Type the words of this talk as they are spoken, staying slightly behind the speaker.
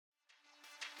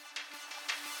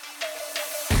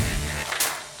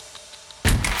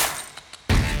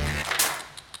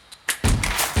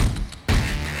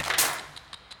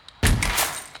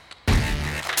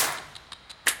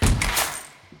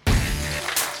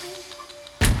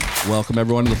Welcome,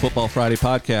 everyone, to the Football Friday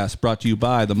podcast, brought to you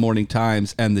by the Morning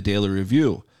Times and the Daily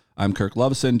Review. I'm Kirk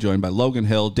Lovison, joined by Logan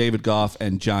Hill, David Goff,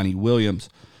 and Johnny Williams.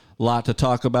 A lot to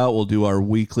talk about. We'll do our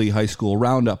weekly high school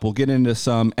roundup. We'll get into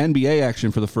some NBA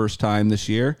action for the first time this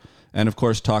year, and, of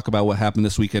course, talk about what happened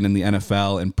this weekend in the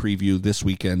NFL and preview this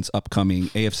weekend's upcoming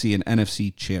AFC and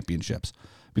NFC championships.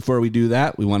 Before we do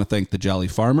that, we want to thank the Jolly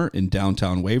Farmer in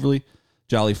downtown Waverly.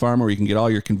 Jolly Farmer, where you can get all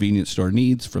your convenience store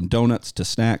needs, from donuts to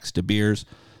snacks to beers.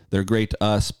 They're great to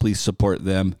us. Please support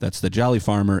them. That's the Jolly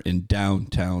Farmer in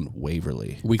downtown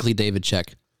Waverly. Weekly David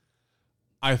check.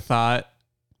 I thought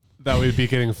that we'd be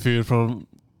getting food from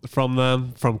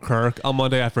Kirk on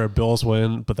Monday after a Bills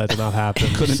win, but that did not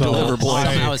happen. Couldn't deliver, boys.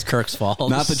 Somehow it's Kirk's fault.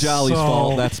 Not the Jolly's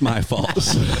fault. That's my fault.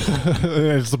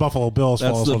 It's the Buffalo Bills'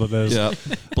 fault is what it is. Yeah.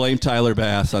 Blame Tyler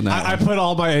Bass on that. I put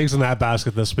all my eggs in that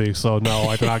basket this week, so no,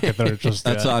 I did not get there just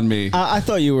That's yet. on me. I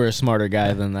thought you were a smarter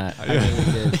guy than that. I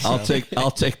really did, so.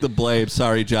 I'll take the blame.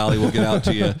 Sorry, Jolly. We'll get out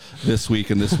to you this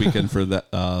week and this weekend for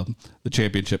the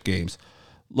championship games.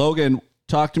 Logan,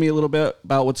 talk to me a little bit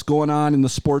about what's going on in the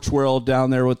sports world down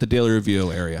there with the Daily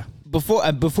Review area.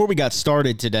 Before we got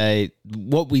started today,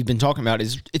 what we've been talking about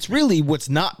is it's really what's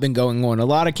not been going on. A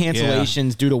lot of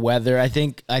cancellations due to weather. I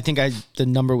think the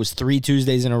number was 3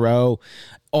 Tuesdays in a row.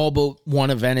 All but one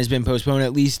event has been postponed,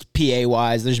 at least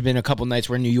PA-wise. There's been a couple nights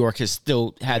where New York has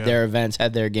still had their events,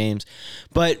 had their games.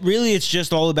 But really, it's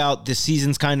just all about the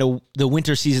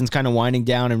winter season's kind of winding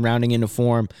down and rounding into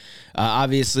form.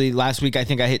 Obviously, last week, I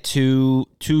think I hit two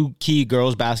key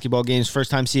girls' basketball games. First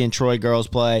time seeing Troy girls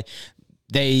play.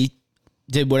 They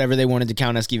did whatever they wanted to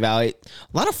Count Esky Valley.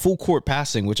 A lot of full court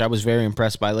passing, which I was very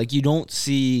impressed by. Like, you don't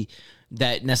see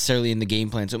that necessarily in the game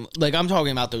plan. So, like, I'm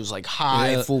talking about those like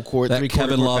high full court, that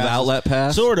Kevin Love passes. Outlet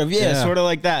pass, sort of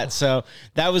like that. So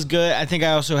that was good. I think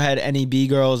I also had NEB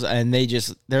girls, and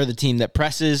they're the team that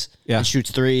presses and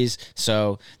shoots threes.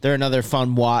 So they're another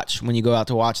fun watch when you go out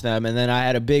to watch them. And then I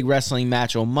had a big wrestling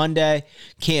match on Monday,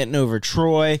 Canton over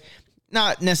Troy.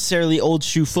 Not necessarily old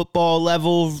shoe football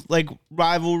level like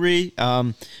rivalry,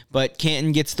 but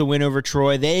Canton gets the win over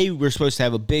Troy. They were supposed to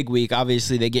have a big week.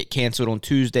 Obviously, they get canceled on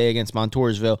Tuesday against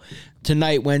Montoursville.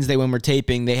 Tonight, Wednesday, when we're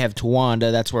taping, they have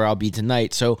Towanda. That's where I'll be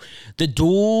tonight. So the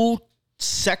dual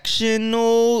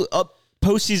sectional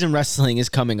postseason wrestling is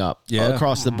coming up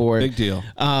across the board. Big deal.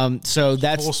 So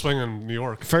that's full swing in New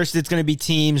York. First, it's going to be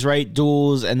teams, right?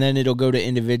 Duels, and then it'll go to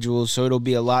individuals. So it'll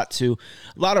be a lot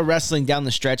of wrestling down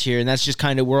the stretch here, and that's just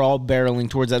kind of we're all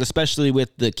barreling towards that, especially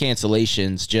with the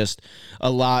cancellations. Just a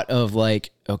lot of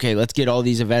like, okay, let's get all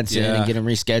these events in and get them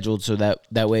rescheduled, so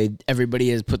that way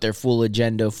everybody has put their full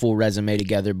agenda, full resume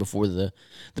together before the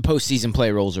postseason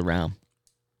play rolls around.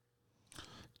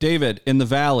 David, in the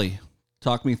Valley.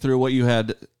 Talk me through what you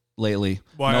had lately.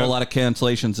 I know a lot of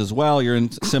cancellations as well. You're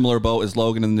in similar boat as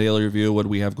Logan in the Daily Review. What do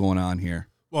we have going on here?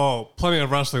 Well, plenty of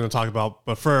wrestling to talk about.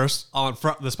 But first, on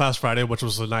this past Friday, which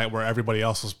was the night where everybody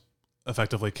else was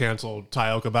effectively canceled,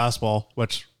 Tioga basketball,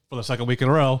 which for the second week in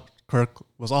a row, Kirk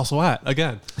was also at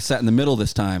again. I sat in the middle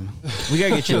this time. We got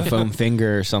to get you a foam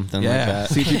finger or something like that.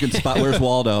 See if you can spot where's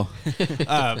Waldo.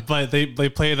 But they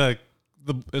played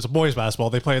it's a boys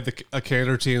basketball. They played a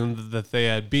Candor team that they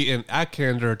had beaten at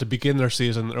Candor to begin their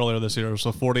season earlier this year.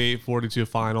 So 48-42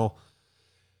 final.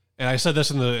 And I said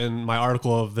this in my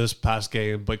article of this past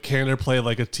game, but Candor played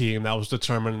like a team that was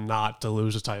determined not to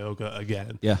lose to Tioga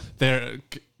again. Yeah.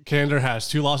 Candor has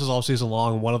 2 losses all season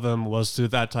long. One of them was to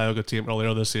that Tioga team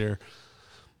earlier this year.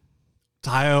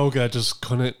 Tioga just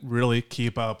couldn't really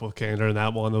keep up with Candor in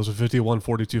that one. It was a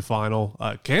 51-42 final.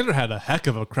 Candor had a heck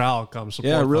of a crowd come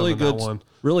support them in that one.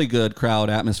 Really good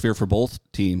crowd atmosphere for both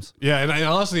teams. Yeah, and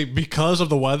honestly, because of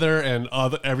the weather and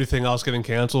everything else getting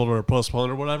canceled or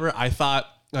postponed or whatever, I thought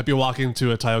I'd be walking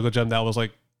to a Tioga gym that was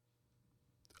like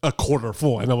a quarter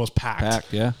full and it was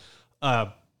packed. Yeah.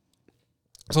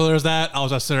 So there's that. I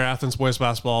was at Center Athens boys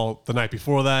basketball the night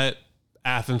before that.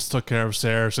 Athens took care of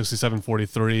Sayre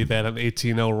 67-43. They had an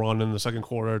 18-0 run in the second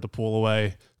quarter to pull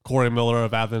away. Corey Miller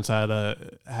of Athens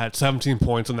had 17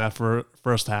 points in that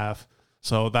first half.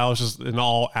 So that was just an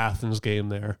all Athens game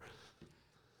there.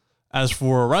 As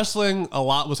for wrestling, a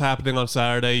lot was happening on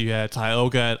Saturday. You had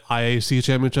Tioga at IAC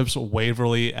Championships,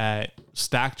 Waverly at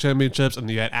Stack Championships,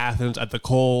 and you had Athens at the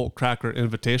Cole Cracker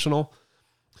Invitational.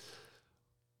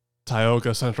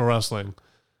 Tioga Central Wrestling.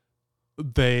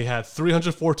 They had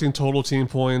 314 total team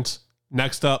points.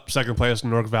 Next up, second place,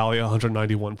 Newark Valley,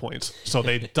 191 points. So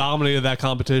they dominated that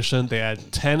competition. They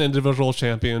had 10 individual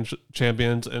champions,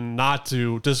 and not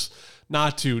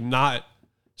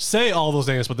say all those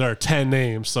names, but there are 10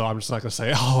 names, so I'm just not going to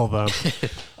say all of them.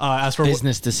 As for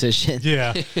Business decision.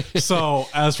 Yeah. So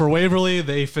as for Waverly,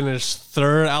 they finished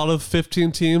third out of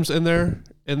 15 teams in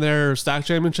their stack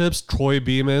championships. Troy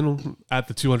Beeman at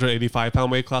the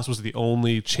 285-pound weight class was the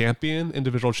only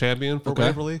individual champion for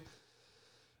Waverly.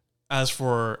 As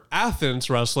for Athens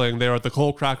wrestling, they were at the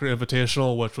Cold Cracker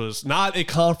Invitational, which was not a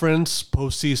conference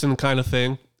postseason kind of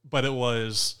thing, but it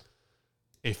was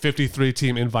a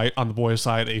 53-team invite on the boys'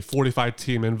 side, a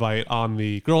 45-team invite on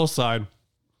the girls' side.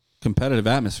 Competitive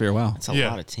atmosphere. Wow. It's a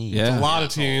lot of teams. Yeah. It's a lot of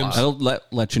teams. That'll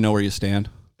let you know where you stand.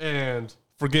 And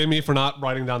forgive me for not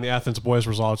writing down the Athens boys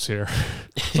results here.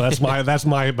 So that's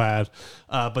my bad.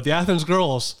 But the Athens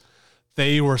girls,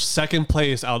 they were second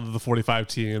place out of the 45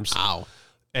 teams. Wow.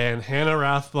 And Hannah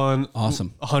Rathbun,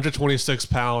 Awesome.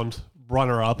 126-pound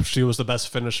runner-up. She was the best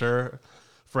finisher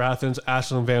for Athens.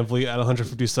 Ashlyn Van Vliet at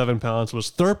 157 pounds was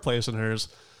third place in hers.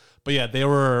 But yeah, they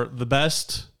were the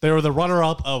best. They were the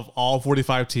runner-up of all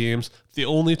 45 teams. The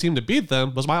only team to beat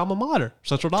them was my alma mater,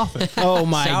 Central Dauphin. Oh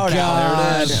my Shout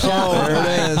God! There it is. Oh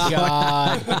There it my is.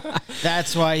 God!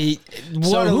 That's why he.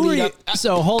 So who are you?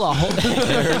 So hold on.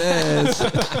 There it is.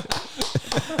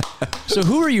 So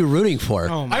who are you rooting for?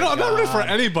 Oh my I'm not rooting for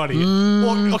anybody.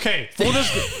 Well, okay.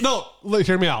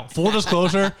 Hear me out. Full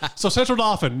disclosure. So Central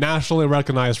Dauphin, nationally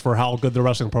recognized for how good the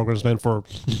wrestling program has been for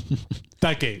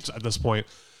decades at this point.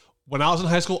 When I was in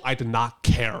high school, I did not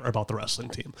care about the wrestling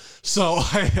team. So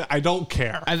I don't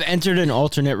care. I've entered an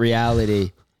alternate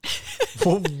reality.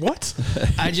 What?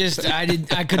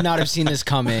 I could not have seen this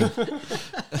coming. He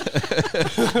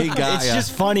got It's ya.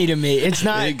 just funny to me. It's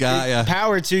not He got ya.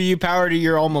 power to you, power to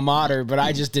your alma mater, but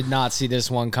I just did not see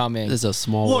this one coming. This is a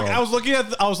small Look, world. I was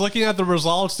looking at the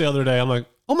results the other day. I'm like,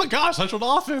 oh my gosh, Central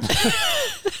Dauphin.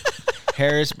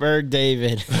 Harrisburg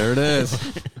David. There it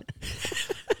is.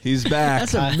 He's back.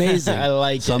 That's amazing. I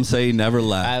like Some it. say he never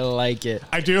left. I like it.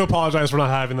 I do apologize for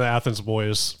not having the Athens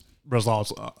boys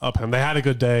results up him. They had a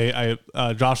good day.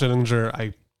 Josh Ettinger,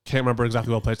 I can't remember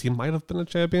exactly what place. He might have been a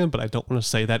champion, but I don't want to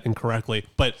say that incorrectly.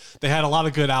 But they had a lot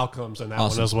of good outcomes in that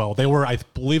one as well. I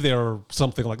believe they were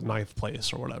something like 9th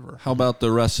place or whatever. How about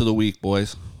the rest of the week,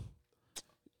 boys?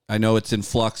 I know it's in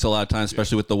flux a lot of times,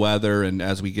 especially with the weather, and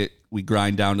as we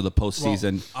grind down to the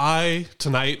postseason.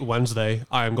 Tonight, Wednesday,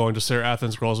 I am going to Sarah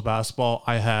Athens girls basketball.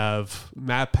 I have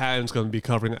Matt Patton's going to be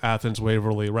covering Athens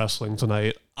Waverly wrestling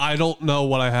tonight. I don't know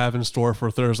what I have in store for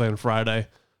Thursday and Friday.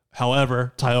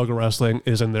 However, Tioga Wrestling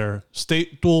is in their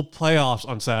state dual playoffs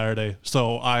on Saturday.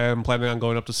 So I am planning on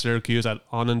going up to Syracuse at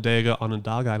Onondaga, I don't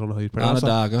know how you pronounce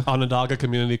it. Onondaga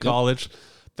Community College.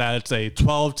 That's a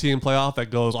 12-team playoff that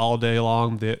goes all day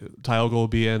long. The Tioga will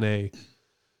be in a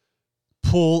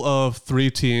pool of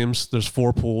 3 teams. There's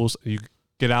 4 pools. You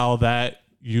get out of that,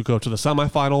 you go to the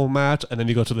semifinal match, and then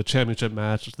you go to the championship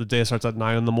match. The day starts at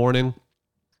 9 in the morning.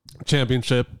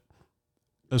 Championship,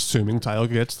 assuming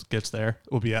Tioga gets there,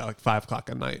 will be at like 5 o'clock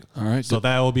at night. All right. So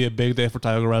that will be a big day for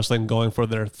Tioga Wrestling, going for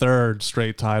their 3rd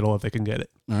straight title if they can get it.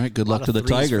 All right. Good A lot luck to of the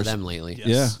threes Tigers. for them lately.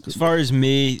 Yes. Yeah. As far as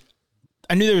me,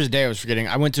 I knew there was a day I was forgetting.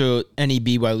 I went to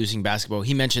NEB while losing basketball.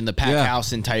 He mentioned the pack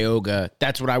house in Tioga.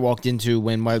 That's what I walked into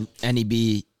when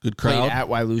NEB Good played crowd. at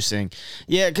Wailusing.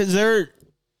 Yeah, because they're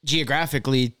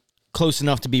geographically close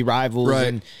enough to be rivals. Right.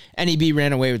 And NEB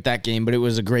ran away with that game, but it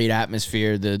was a great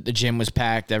atmosphere. The gym was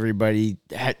packed. Everybody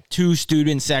had 2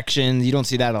 student sections. You don't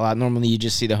see that a lot. Normally, you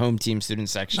just see the home team student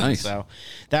section. Nice. So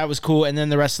that was cool. And then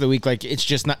the rest of the week, like, it's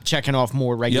just not checking off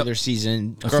more regular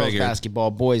season I girls figured.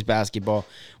 basketball, boys basketball,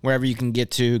 wherever you can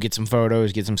get some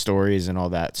photos, get some stories, and all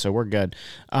that. So we're good.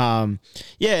 And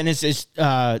it's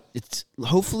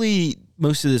hopefully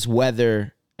most of this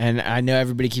weather. And I know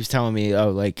everybody keeps telling me,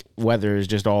 like weather is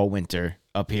just all winter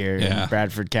up here in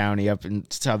Bradford County, up in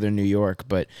southern New York.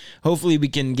 But hopefully we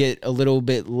can get a little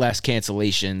bit less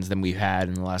cancellations than we've had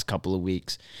in the last couple of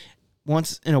weeks.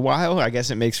 Once in a while, I guess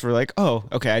it makes for like, oh,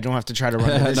 okay, I don't have to try to run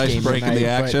to this Nice game break in tonight. the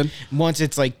action. But once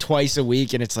it's like twice a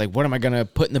week, and it's like, what am I going to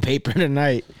put in the paper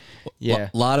tonight? Yeah.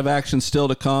 A lot of action still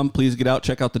to come. Please get out,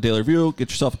 check out the Daily Review,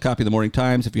 get yourself a copy of the Morning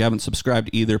Times. If you haven't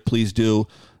subscribed either, please do.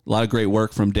 A lot of great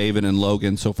work from David and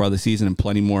Logan so far this season, and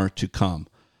plenty more to come.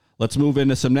 Let's move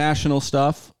into some national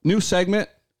stuff. New segment.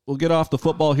 We'll get off the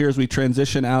football here as we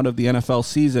transition out of the NFL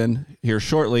season here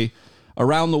shortly.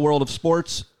 Around the world of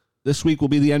sports, this week will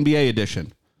be the NBA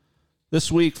edition.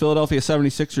 This week, Philadelphia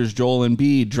 76ers Joel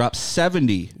Embiid dropped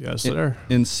 70 Yes, sir.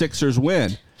 in Sixers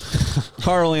win.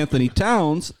 Karl Anthony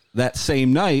Towns, that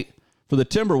same night for the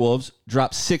Timberwolves,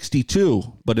 dropped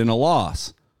 62, but in a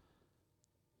loss.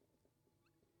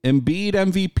 Embiid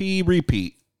MVP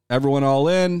repeat. Everyone all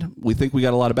in. We think we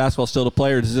got a lot of basketball still to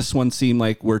play, or does this one seem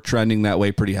like we're trending that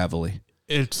way pretty heavily?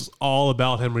 it's all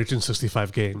about him reaching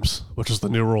 65 games, which is the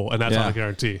new rule, and that's not a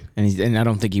guarantee. And I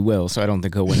don't think he will, so I don't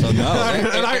think he'll win. So and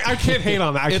I can't hate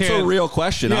on that. It's a real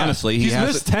question, honestly. He's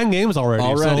missed 10 games already.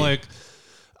 So, like,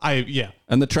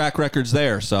 and the track record's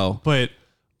there, so. But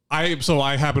I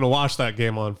happened to watch that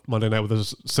game on Monday night with the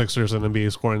Sixers and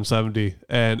Embiid scoring 70,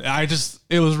 and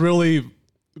it was really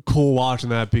cool watching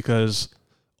that because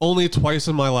only twice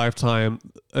in my lifetime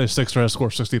a Sixer has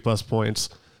scored 60-plus points,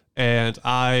 and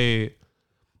I'm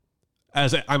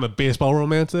a baseball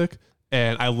romantic,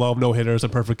 and I love no-hitters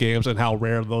and perfect games and how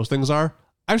rare those things are.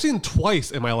 I've seen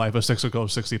twice in my life a Sixer go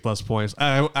 60-plus points.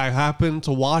 I happened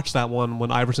to watch that one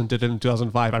when Iverson did it in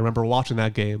 2005. I remember watching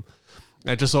that game.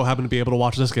 I just so happened to be able to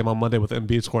watch this game on Monday with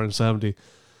Embiid scoring 70.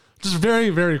 Just very,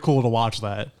 very cool to watch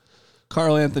that.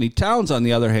 Karl Anthony Towns, on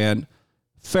the other hand,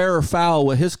 fair or foul,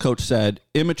 what his coach said,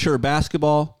 immature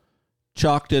basketball,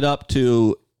 chalked it up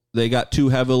to they got too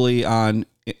heavily on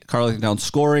Karl Anthony Towns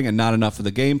scoring and not enough of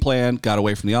the game plan, got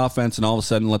away from the offense, and all of a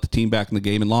sudden let the team back in the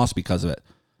game and lost because of it.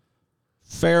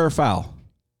 Fair or foul?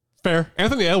 Fair.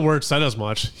 Anthony Edwards said as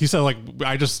much. He said, like,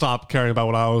 I just stopped caring about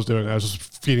what I was doing. I was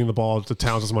just feeding the ball to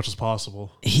Towns as much as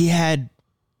possible. He had,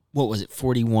 what was it,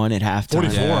 41 at halftime?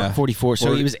 44. Yeah. 44.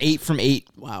 So he was 8 from 8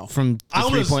 from the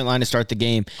three-point line to start the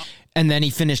game. And then he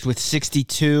finished with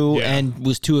 62 and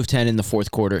was 2 of 10 in the fourth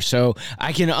quarter. So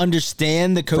I can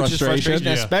understand the coach's frustration,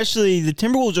 especially the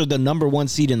Timberwolves are the number 1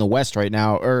 seed in the West right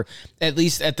now, or at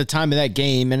least at the time of that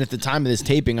game. And at the time of this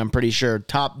taping, I'm pretty sure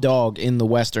top dog in the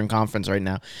Western Conference right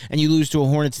now. And you lose to a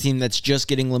Hornets team that's just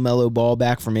getting LaMelo Ball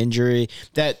back from injury,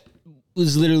 that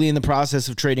was literally in the process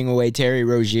of trading away Terry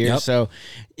Rozier. Yep. So,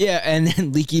 and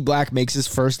then Leaky Black makes his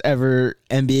first ever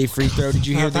NBA free throw. Did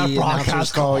you hear the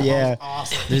announcer's call? Yeah.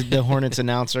 Awesome. The Hornets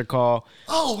announcer call.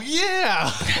 Oh, yeah.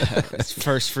 His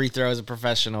first free throw as a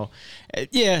professional.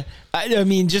 Yeah. I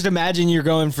mean, just imagine you're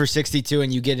going for 62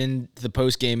 and you get into the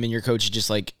post game and your coach is just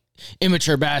like,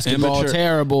 immature basketball,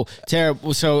 terrible.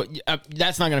 So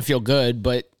that's not going to feel good,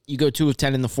 but you go 2 of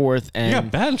 10 in the fourth, and he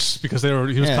got benched because he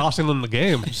was costing them the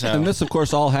game. So. And this, of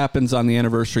course, all happens on the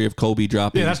anniversary of Kobe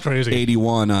dropping that's crazy.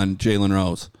 81 on Jalen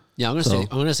Rose. Yeah, I'm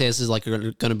gonna say this is like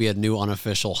going to be a new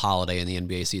unofficial holiday in the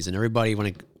NBA season. Everybody,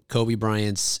 when Kobe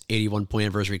Bryant's 81 point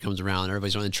anniversary comes around,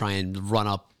 everybody's going to try and run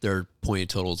up their point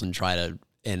totals and try to.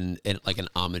 And like an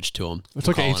homage to him.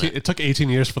 It took 18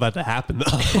 years for that to happen,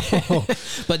 though.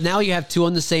 But now you have 2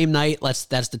 on the same night.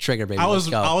 That's the trigger, baby. I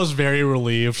was very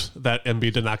relieved that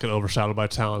Embiid did not get overshadowed by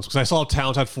Towns because I saw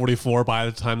Towns had 44 by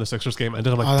the time the Sixers game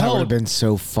ended. I'm like, that would have been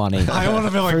so funny. I would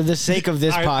have been like, for the sake of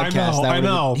this podcast, I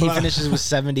know. He finishes with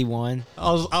 71.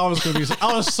 I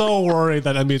was so worried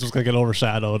that Embiid was going to get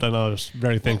overshadowed, and I was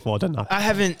very thankful it did not.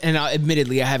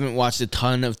 Admittedly, I haven't watched a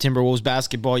ton of Timberwolves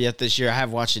basketball yet this year. I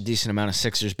have watched a decent amount of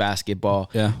Sixers basketball.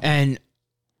 Yeah. And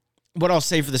what I'll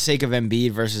say for the sake of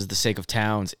Embiid versus the sake of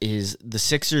Towns is the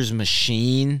Sixers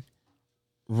machine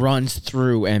runs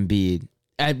through Embiid.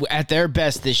 At their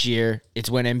best this year, it's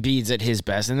when Embiid's at his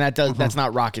best. And that's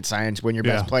not rocket science. When your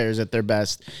best player's at their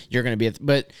best, you're going to be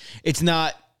but it's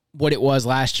not what it was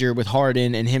last year with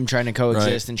Harden and him trying to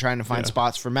coexist and trying to find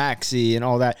spots for Maxey and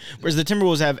all that. Whereas the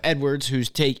Timberwolves have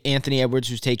Anthony Edwards,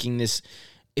 who's taking this.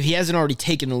 If he hasn't already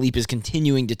taken the leap, is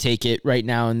continuing to take it right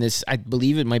now in this. I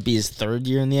believe it might be his 3rd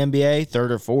year in the NBA,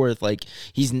 3rd or 4th. Like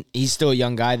he's still a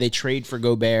young guy. They trade for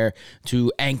Gobert to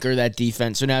anchor that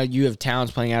defense. So now you have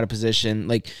Towns playing out of position.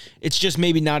 Like it's just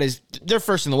maybe not as they're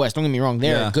first in the West. Don't get me wrong,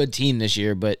 they're a good team this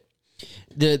year, but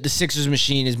the Sixers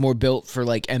machine is more built for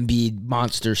like Embiid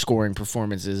monster scoring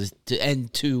performances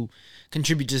to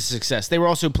contribute to success. They were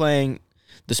also playing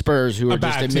the Spurs, who are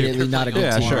just admittedly not a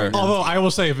good team. Sure. Right now. Although I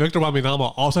will say Victor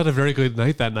Wembanyama also had a very good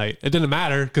night that night. It didn't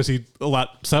matter because he let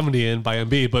 70 in by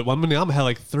Embiid, but Wembanyama had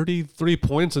like 33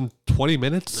 points in 20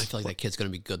 minutes. I feel like that kid's going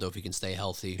to be good, though, if he can stay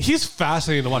healthy. He's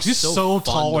fascinating to watch. He's so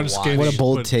tall and skinny. What a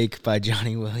bold take by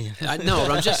Johnny Williams. I know,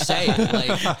 but I'm just saying.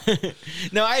 Like,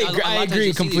 no, I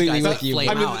agree completely with you.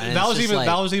 I mean,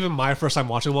 that was even my first time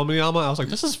watching Wembanyama. I was like,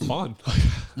 this is fun.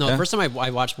 No, the first time I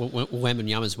watched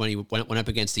Wembanyama is when he went up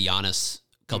against Giannis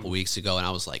a couple weeks ago, and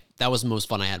I was like, that was the most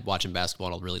fun I had watching basketball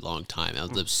in a really long time.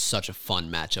 It was such a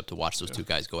fun matchup to watch those two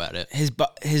guys go at it.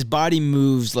 His body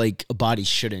moves like a body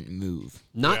shouldn't move.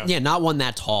 Not one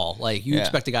that tall. Like you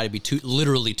expect a guy to be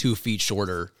literally 2 feet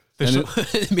shorter. Be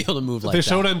able to move like that. They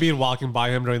showed Embiid walking by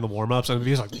him during the warm-ups, and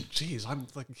he's like, geez,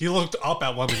 he looked up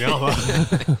at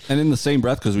Wembanyama. And in the same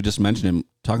breath, because we just mentioned him,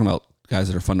 talking about guys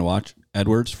that are fun to watch,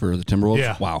 Edwards for the Timberwolves.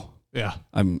 Yeah. Wow. Yeah.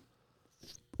 I'm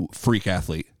freak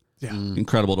athlete. Yeah.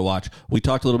 Incredible to watch. We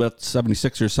talked a little bit about the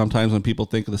 76ers. Sometimes when people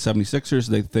think of the 76ers,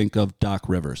 they think of Doc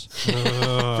Rivers.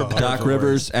 Doc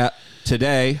Rivers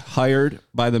today hired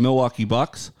by the Milwaukee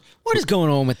Bucks. What is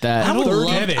going on with that? I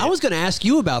it. was going to ask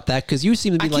you about that because you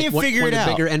seem to be I can't one figure of it the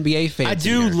out. bigger NBA fans. I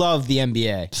do love the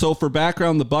NBA. So for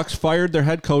background, the Bucks fired their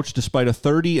head coach despite a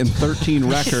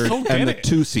 30-13 record Don't and get the it.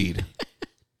 2 seed.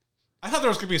 I thought there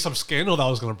was going to be some scandal that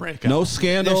was going to break out. No There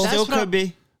scandal. still could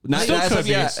be. Not Still as could of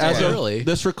be. yet. Yeah, As of really.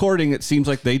 this recording, it seems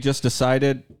like they just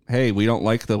decided, hey, we don't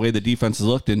like the way the defense has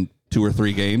looked in 2 or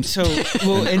 3 games. So,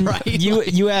 well, and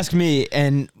you asked me,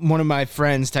 and one of my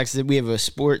friends texted. We have a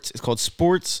sports. It's called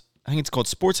Sports. I think it's called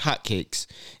Sports Hotcakes.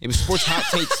 It was Sports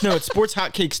Hotcakes. No, it's Sports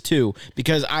Hotcakes 2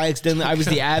 because I was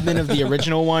the admin of the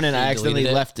original one and I accidentally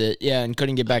deleted it? left it. Yeah, and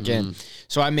couldn't get back in.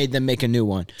 So I made them make a new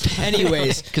one.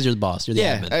 Anyways, Because you're the boss. You're the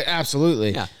yeah, admin.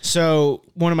 absolutely. Yeah. So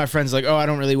one of my friends like, oh, I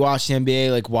don't really watch the NBA.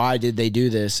 Like, why did they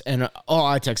do this? And all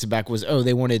I texted back was, oh,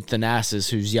 they wanted Thanasis,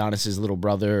 who's Giannis's little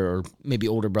brother or maybe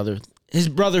older brother. His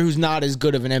brother, who's not as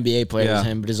good of an NBA player as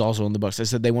him, but is also in the Bucks. I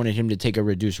said they wanted him to take a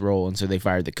reduced role, and so they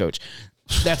fired the coach.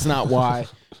 That's not why.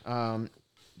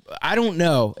 I don't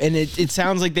know. And it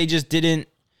sounds like they just didn't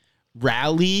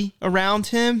rally around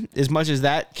him as much as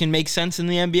that can make sense in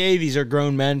the NBA. These are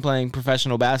grown men playing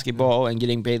professional basketball and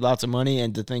getting paid lots of money,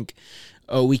 and to think,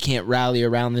 oh, we can't rally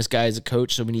around this guy as a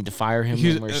coach, so we need to fire him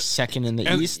when we're second in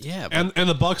the East. Yeah, but And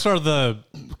the Bucks are the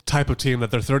type of team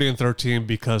that they're 30-13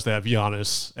 because they have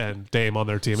Giannis and Dame on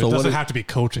their team. So it what doesn't is- have to be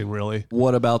coaching, really.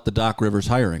 What about the Doc Rivers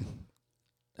hiring?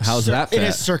 How's that It fit?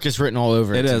 has circus written all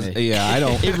over it. It to is. me. Yeah, I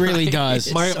don't. It really does.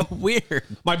 it's so weird.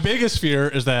 My biggest fear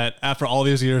is that after all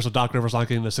these years of Doc Rivers not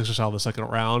getting the Sixers out of the second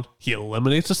round, he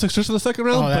eliminates the Sixers in the second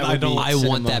round. Oh, that but I would be- don't. I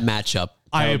want that matchup.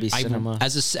 That would be cinema.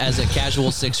 As a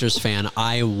casual Sixers fan,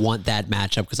 I want that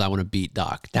matchup because I want to beat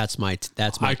Doc. That's my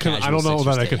I casual don't know Sixers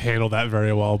that I could take. handle that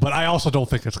very well, but I also don't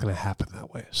think it's going to happen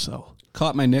that way. So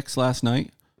Caught my Knicks last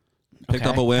night. Picked Okay.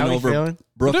 up a win How we over feeling?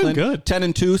 Brooklyn. They're doing good.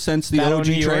 10-2 since the Battle OG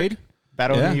New York. trade.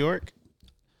 Battle Yeah. New York.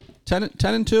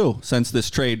 10-2 since this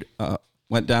trade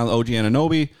went down. OG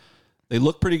Anunoby. They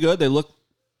look pretty good. They look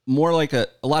more like a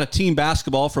lot of team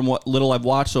basketball from what little I've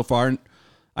watched so far.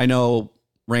 I know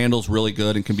Randall's really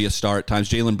good and can be a star at times.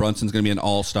 Jalen Brunson's going to be an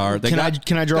all-star. Can I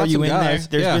draw got you some in guys.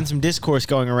 there? There's Yeah. been some discourse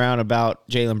going around about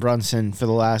Jalen Brunson for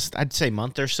the last, I'd say,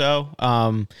 month or so.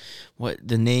 What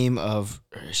the name of?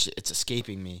 It's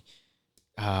escaping me.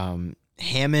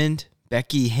 Hammond,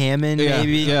 Becky Hammond, Yeah,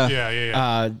 maybe.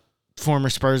 yeah. Former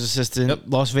Spurs assistant, Yep.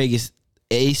 Las Vegas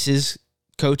Aces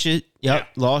coach. Yep, Yeah.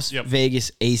 Las Yep.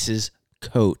 Vegas Aces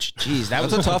coach. Jeez, that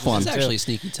was That's a tough one. It's actually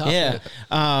sneaky tough. Yeah.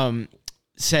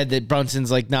 Said that Brunson's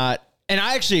like not, and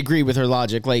I actually agree with her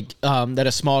logic, like that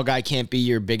a small guy can't be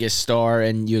your biggest star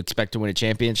and you expect to win a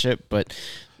championship. But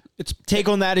It's take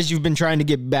on that as you've been trying to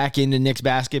get back into Knicks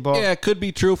basketball. Yeah, it could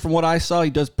be true. From what I saw, he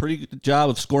does a pretty good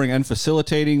job of scoring and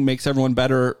facilitating, makes everyone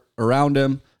better around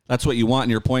him. That's what you want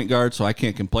in your point guard, so I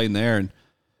can't complain there. And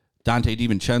Dante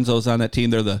DiVincenzo's on that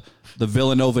team. They're the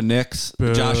Villanova Knicks,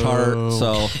 Josh Hart.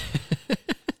 So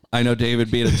I know David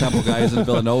being a Temple guy isn't a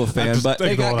Villanova fan, but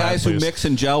they got ignore that, guys who please. mix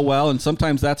and gel well, and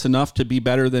sometimes that's enough to be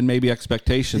better than maybe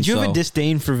expectations. Did you have So a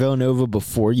disdain for Villanova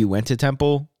before you went to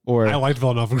Temple? Or I liked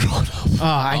Villanova growing up.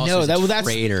 I Oh, know so he's a that's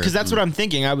traitor. because that's what I'm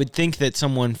thinking. I would think that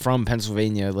someone from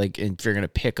Pennsylvania, like if you're gonna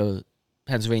pick a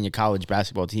Pennsylvania college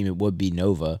basketball team, it would be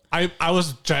Nova. I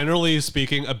was generally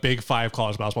speaking a big 5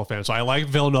 college basketball fan. So I liked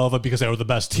Villanova because they were the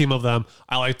best team of them.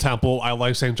 I liked Temple. I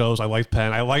liked St. Joe's. I liked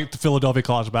Penn. I liked Philadelphia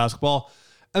college basketball.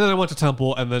 And then I went to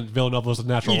Temple, and then Villanova was the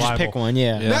natural You just rival. pick one,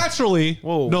 yeah. Naturally.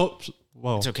 Whoa. No.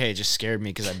 Whoa. It's okay. It just scared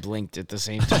me because I blinked at the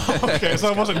same time. Okay,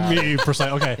 so it wasn't me per se.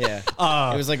 Okay.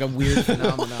 Yeah, it was like a weird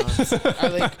phenomenon.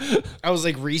 I was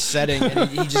like resetting, and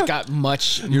he just got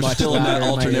much. you're much still in that louder my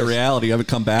alternate ears. reality. I haven't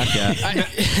come back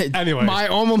yet. Anyways. my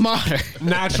alma mater.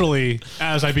 Naturally,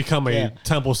 as I become a Yeah.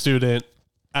 Temple student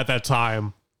at that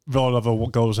time, Villanova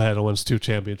goes ahead and wins 2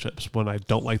 championships when I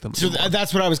don't like them So anymore.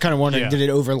 that's what I was kind of wondering. Yeah. Did it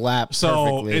overlap? So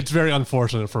perfectly? it's very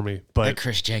unfortunate for me, that but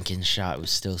Chris Jenkins shot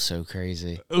was still so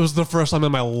crazy. it was the first time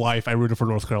in my life I rooted for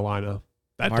North Carolina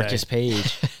that Marcus day.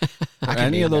 Page. Are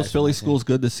any of those Philly schools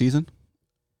good this season?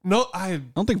 No, I I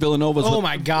don't think Villanova's. Oh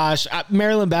my gosh!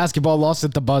 Maryland basketball lost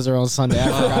at the buzzer on Sunday. I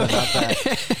forgot about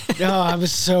that. Oh, I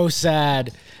was so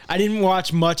sad. I didn't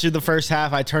watch much of the first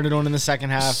half. I turned it on in the second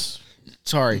half.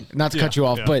 Sorry, not to cut you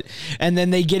off, yeah. but and then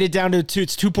they get it down to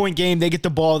it's 2-point game. They get the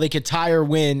ball, they could tie or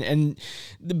win, and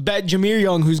the bet Jameer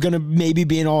Young, who's going to maybe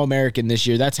be an All-American this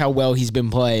year. That's how well he's been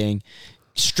playing.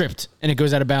 Stripped, and it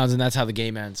goes out of bounds, and that's how the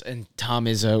game ends. And Tom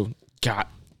Izzo got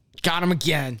him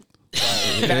again.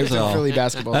 Back to Izzo. Philly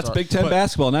basketball. That's talk. Big Ten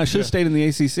basketball. Now, I should have stayed in the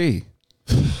ACC.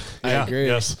 I agree.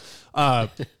 Yes.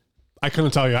 I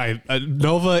couldn't tell you.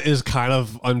 Nova is kind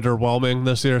of underwhelming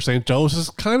this year. St. Joe's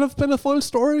has kind of been a fun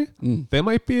story. They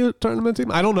might be a tournament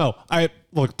team. I don't know.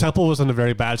 Look, Temple was in a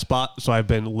very bad spot, so I've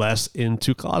been less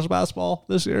into college basketball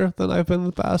this year than I've been in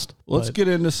the past. Let's get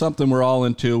into something we're all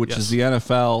into, which is the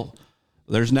NFL.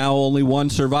 There's now only one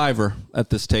survivor at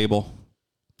this table.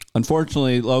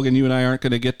 Unfortunately, Logan, you and I aren't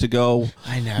going to get to go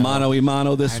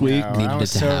mano-a-mano this week. I was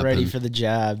so ready for the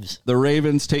jabs. The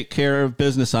Ravens take care of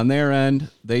business on their end.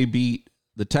 They beat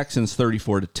the Texans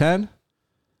 34-10.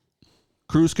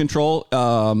 Cruise control.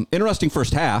 Interesting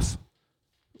first half.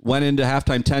 Went into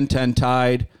halftime 10-10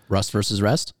 tied. Rust versus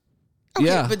rest? Okay,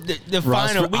 yeah. But the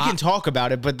final, we can talk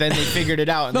about it, but then they figured it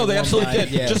out. And No, they absolutely did.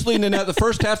 Yeah. Just leading in that, the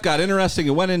first half got interesting.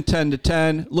 It went in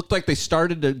 10-10. Looked like they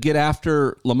started to get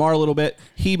after Lamar a little bit.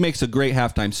 He makes a great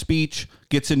halftime speech,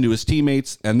 gets into his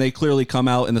teammates, and they clearly come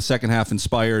out in the second half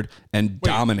inspired and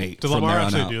dominate. Did from Lamar there on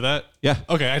actually out. do that? Yeah.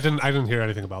 Okay, I didn't hear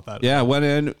anything about that. Yeah, went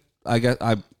in. I guess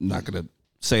I'm not going to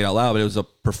say it out loud, but it was a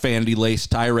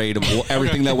profanity-laced tirade of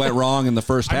everything that went wrong in the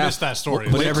first half. I missed that story.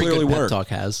 But it Every clearly good pep worked. talk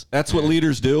has. That's what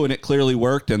leaders do, and it clearly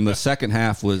worked. And the second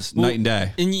half was night and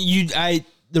day. And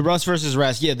the Russ versus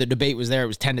rest, the debate was there. It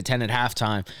was 10-10 at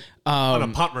halftime. On a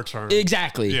punt return.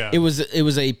 Exactly. Yeah. It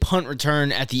was a punt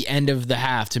return at the end of the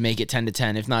half to make it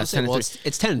 10-10. If not, 10-3.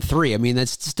 It's 10-3. I mean,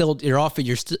 that's still your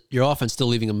offense still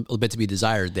leaving a little bit to be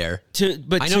desired there.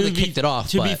 But I know they kicked it off.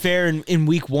 To be fair, in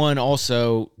week one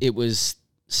also it was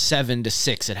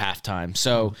 7-6 at halftime.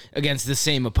 So against the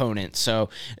same opponent. So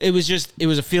it was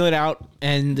a feel it out,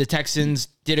 and the Texans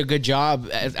did a good job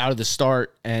out of the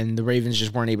start, and the Ravens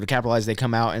just weren't able to capitalize. They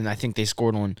come out, and I think they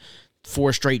scored on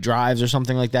 4 straight drives or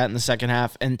something like that in the second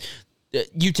half. And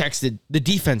you texted the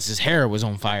defense's hair was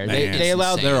on fire. Man,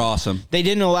 they're awesome. They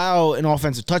didn't allow an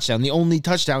offensive touchdown. The only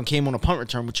touchdown came on a punt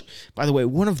return, which, by the way,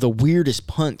 one of the weirdest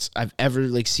punts I've ever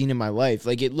seen in my life.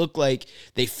 It looked like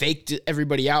they faked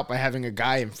everybody out by having a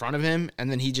guy in front of him,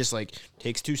 and then he just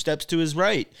takes 2 steps to his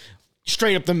right,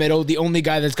 straight up the middle. The only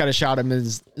guy that's got a shot him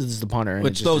is the punter. And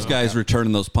Which those guys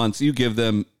returning those punts, you give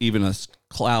them even a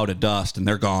cloud of dust, and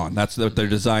they're gone. That's what they're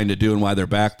designed to do and why they're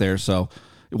back there. So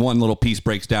one little piece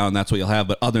breaks down, that's what you'll have.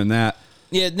 But other than that,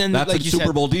 then that's like a you Super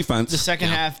said, Bowl defense. The second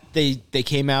half, they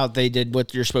came out, they did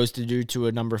what you're supposed to do to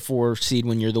a number 4 seed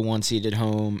when you're the 1 seed at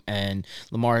home, and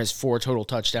Lamar has 4 total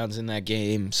touchdowns in that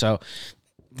game. So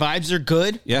vibes are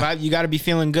good. Yeah. You got to be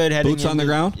feeling good heading Boots on the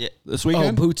ground this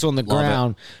weekend? Oh, boots on the Love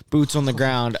ground. Boots on the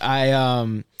ground.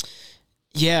 I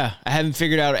haven't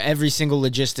figured out every single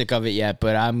logistic of it yet,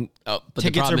 but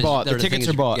tickets are bought. The tickets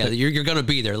are bought. Yeah, you're going to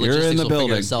be there. You're in the building.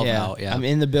 Figure itself out. Yeah. I'm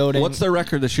in the building. What's their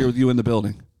record this year with you in the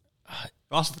building?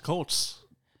 Lost to the Colts.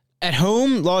 At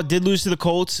home, Law did lose to the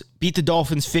Colts, beat the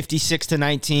Dolphins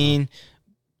 56-19,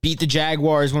 beat the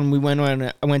Jaguars when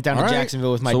I went down to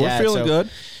Jacksonville with my dad. So we're feeling good.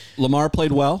 Lamar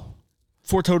played well.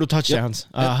 4 total touchdowns,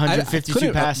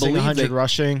 152 passing, 100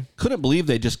 rushing. Couldn't believe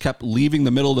they just kept leaving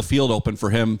the middle of the field open for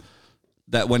him,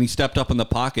 that when he stepped up in the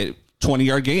pocket,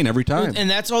 20-yard gain every time. And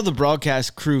that's all the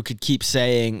broadcast crew could keep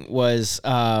saying was, it's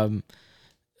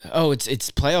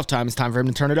playoff time. It's time for him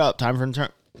to turn it up. Time for him to turn.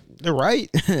 They're right.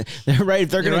 They're right.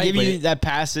 If they're going to give you that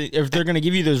pass, if they're going to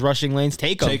give you those rushing lanes,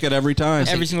 take them. Take it every time.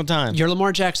 Every single time. You're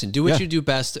Lamar Jackson. Do what you do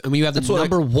best. I mean, you have the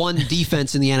number 1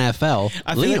 defense in the NFL.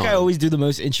 I feel like I always do the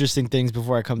most interesting things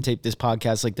before I come tape this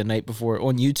podcast, like the night before.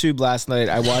 On YouTube last night,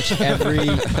 I watched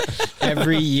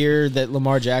every year that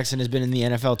Lamar Jackson has been in the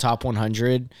NFL top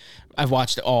 100. I've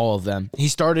watched all of them. He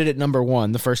started at number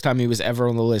 1. The first time he was ever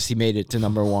on the list, he made it to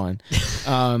number 1.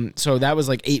 So that was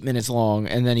 8 minutes long.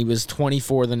 And then he was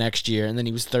 24 the next year. And then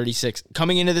he was 36.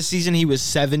 Coming into the season, he was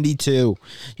 72.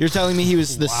 You're telling me he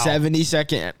was the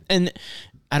 72nd. And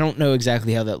I don't know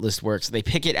exactly how that list works. They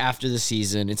pick it after the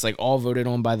season. It's all voted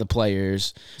on by the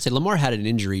players. Lamar had an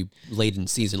injury late in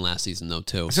season last season, though,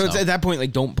 too. So it's at that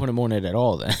point, don't put him on it at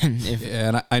all then.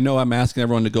 And I know I'm asking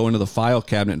everyone to go into the file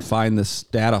cabinet and find this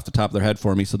stat off the top of their head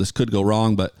for me, so this could go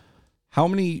wrong, but how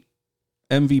many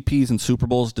MVPs and Super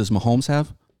Bowls does Mahomes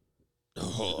have?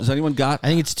 Has anyone got? I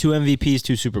think it's 2 MVPs,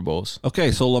 2 Super Bowls.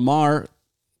 Okay, so Lamar,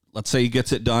 let's say he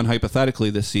gets it done hypothetically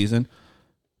this season.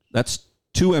 That's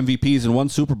 2 MVPs and 1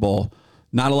 Super Bowl.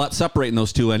 Not a lot separating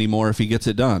those 2 anymore if he gets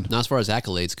it done. Not as far as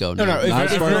accolades go. No.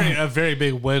 A very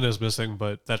big win is missing,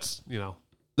 but that's,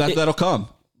 That'll come.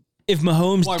 If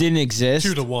Mahomes didn't exist,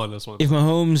 2-1 is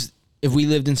one. If we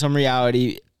lived in some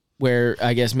reality where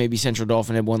I guess maybe Central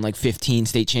Dauphin had won 15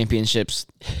 state championships,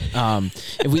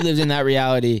 if we lived in that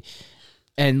reality,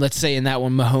 and let's say in that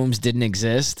one Mahomes didn't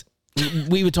exist,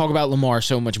 we would talk about Lamar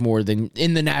so much more than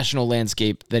in the national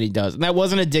landscape that he does. And that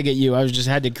wasn't a dig at you. I was just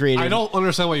had to create I don't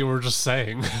understand what you were just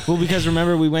saying. Well, because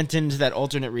remember, we went into that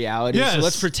alternate reality. Yes. So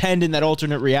let's pretend in that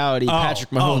alternate reality, Patrick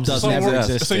Mahomes doesn't ever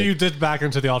exist. So you did back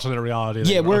into the alternate reality.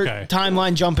 Yeah, we're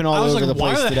timeline jumping all over the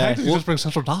place why the today. heck did you just bring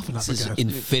Central Dolphin up This is again?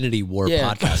 Infinity War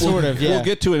Yeah, podcast. sort of, yeah. We'll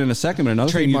get to it in a second, but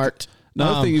another Trademarked.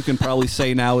 thing you can probably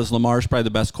say now is Lamar's probably the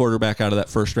best quarterback out of that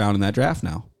first round in that draft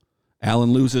now.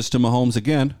 Allen loses to Mahomes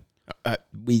again.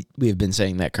 We have been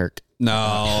saying that, Kirk.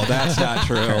 No, that's not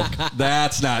true.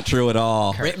 That's not true at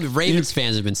all. Ravens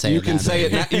fans have been saying You can say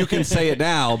it. You can say it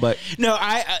now, but No,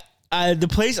 I the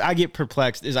place I get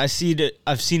perplexed is I've seen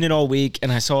it all week,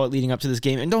 and I saw it leading up to this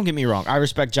game. And don't get me wrong, I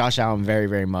respect Josh Allen very,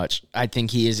 very much. I think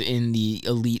he is in the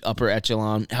elite upper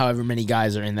echelon. However many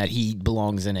guys are in that, he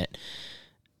belongs in it.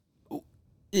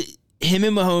 Him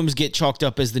and Mahomes get chalked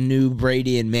up as the new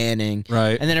Brady and Manning,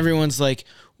 Right. And then everyone's like,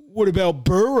 "What about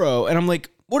Burrow?" And I'm like,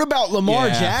 "What about Lamar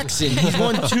Yeah. Jackson? He's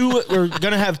won two. We're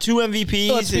gonna have two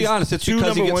MVPs. let's be honest. It's two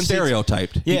because he number gets one seeds.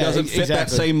 stereotyped. He Yeah, doesn't fit that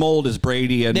exactly. same mold as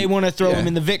Brady, and They want to throw Yeah. him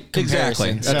in the Vic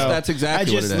comparison. Exactly. That's exactly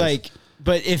I just what it is.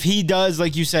 But if he does,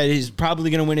 like you said, he's probably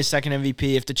going to win his second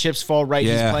MVP. If the chips fall right,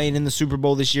 Yeah. he's playing in the Super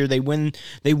Bowl this year. They win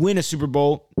a Super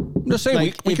Bowl. I'm just saying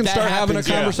Like, we if can that start having a happens,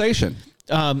 yeah. conversation.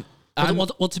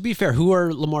 Well, to be fair, who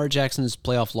are Lamar Jackson's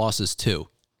playoff losses to?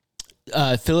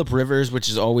 Phillip Rivers, which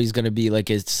is always going to be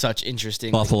like such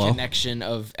interesting Buffalo. connection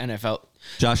of NFL.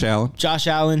 Josh Allen. Josh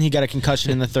Allen, he got a concussion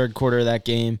in the third quarter of that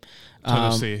game.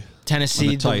 Tennessee, And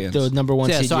the Titans. the number one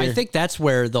Yeah, seed. so year. I think that's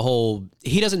where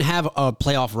he doesn't have a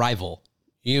playoff rival.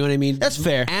 You know what I mean? That's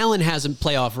fair. Allen has a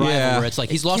playoff rival Yeah. where it's like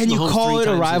he's lost. Can you Mahomes call 3 it a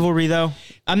times rivalry though?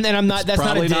 I'm not. That's not a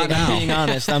probably dig. not now. I'm being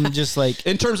honest. I'm just like.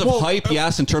 In terms of hype,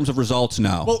 yes. In terms of results,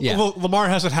 no. Well, Yeah. Lamar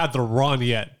hasn't had the run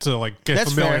yet to like get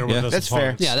That's familiar fair. with Yeah. this. That's fair.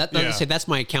 opponent. Yeah, that's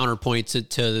my counterpoint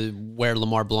to where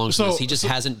Lamar belongs. So- to this. He just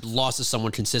hasn't lost to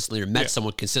someone consistently or met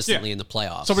someone consistently in the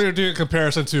playoffs. So we were doing a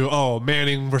comparison to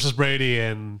Manning versus Brady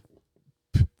and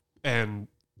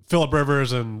Phillip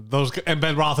Rivers and Ben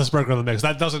Roethlisberger in the mix.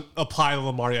 That doesn't apply to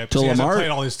Lamar yet because he hasn't played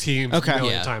all these teams Okay. a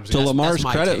million Yeah. times To yet. Lamar's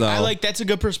my credit, take. though, That's a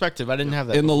good perspective. I didn't have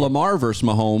that. in the Lamar versus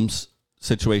Mahomes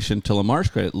situation, to Lamar's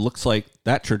credit, it looks like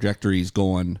that trajectory is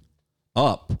going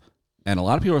up. And a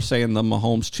lot of people are saying the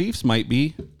Mahomes Chiefs might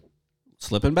be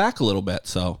slipping back a little bit.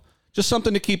 So just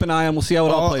something to keep an eye on. We'll see how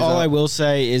it all plays all out. I will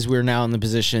say is we're now in the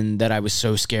position that I was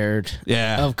so scared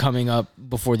Yeah. of coming up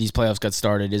before these playoffs got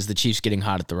started is the Chiefs getting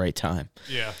hot at the right time.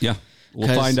 Yeah. Yeah. We'll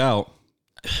 'Cause- find out.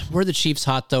 were the Chiefs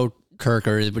hot though, Kirk?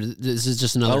 Or this is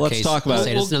just another Let's case? talk about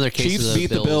Say it. it's another case. Chiefs of beat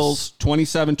the Bills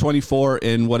 27-24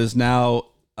 in what is now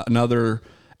another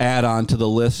add-on to the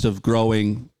list of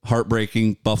growing,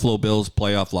 heartbreaking Buffalo Bills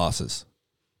playoff losses.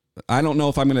 I don't know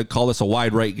if I'm going to call this a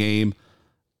wide right game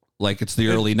like it's the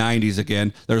early 90s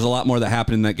again. There's a lot more that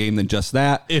happened in that game than just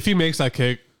that. If he makes that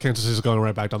kick, Kansas City's going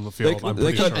right back down the field. I'm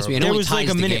pretty could- sure. It There only was like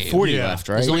ties a the minute game. 40 Yeah. left,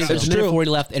 right? There's only there's a minute 40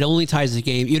 left. It only ties the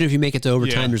game. Even if you make it to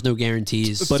overtime, Yeah. there's no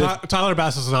guarantees. But Tyler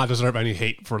Bass does not deserve any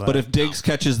hate for that. But if Diggs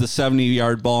catches the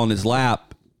 70-yard ball in his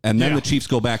lap and then Yeah. the Chiefs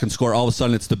go back and score, all of a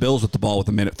sudden it's the Bills with the ball with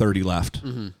a minute 30 left.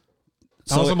 that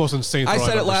was the most insane throw I said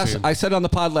I've it ever last. seen. I said on the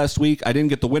pod last week. I didn't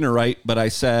get the winner right, but I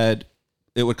said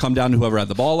it would come down to whoever had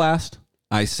the ball last.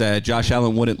 I said Josh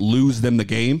Allen wouldn't lose them the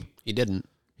game. He didn't.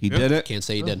 He did it. Can't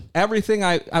say he did. Everything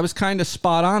I was kind of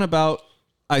spot on about.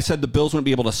 I said the Bills wouldn't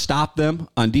be able to stop them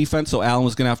on defense, so Allen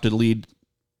was going to have to lead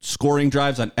scoring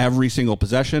drives on every single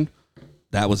possession.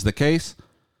 That was the case.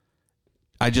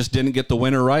 I just didn't get the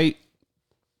winner right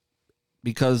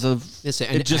because of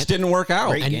it just didn't work out.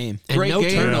 Great game. And Great no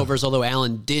game. turnovers, although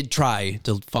Allen did try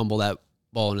to fumble that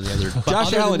ball into the other. But Josh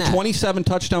other than Allen, that, 27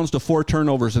 touchdowns to 4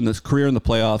 turnovers in his career in the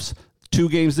playoffs. 2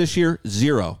 games this year,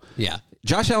 0. Yeah.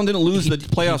 Josh Allen didn't lose the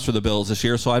playoffs for the Bills this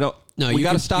year, so I don't. No, we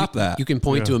got to stop that. You can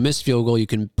point to a missed field goal. You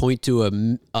can point to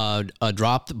a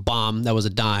dropped bomb that was a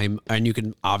dime, and you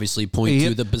can obviously point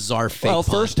to the bizarre fake. Well,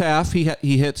 punt. first half he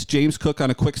hits James Cook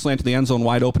on a quick slant to the end zone,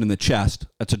 wide open in the chest.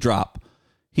 That's a drop.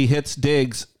 He hits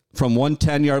Diggs from one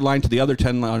 10-yard line to the other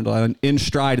 10-yard line in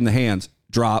stride in the hands,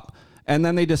 drop. And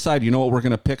then they decide, you know what we're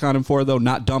going to pick on him for, though?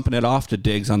 Not dumping it off to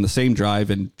Diggs on the same drive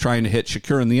and trying to hit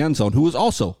Shakur in the end zone, who was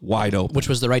also wide open. which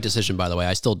was the right decision, by the way.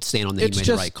 I still stand on that he made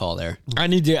the right call there. I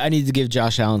need to give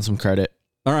Josh Allen some credit.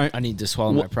 All right. I need to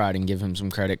swallow my pride and give him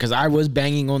some credit because I was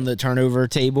banging on the turnover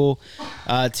table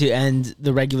to end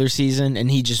the regular season, and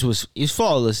he was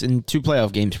flawless in 2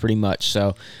 playoff games pretty much.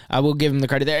 So I will give him the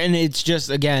credit there. And it's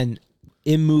just, again,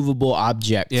 immovable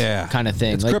object kind of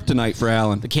thing. It's like kryptonite for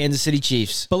Allen. the Kansas City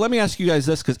Chiefs. But let me ask you guys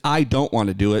this, because I don't want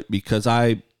to do it, because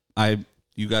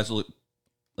you guys will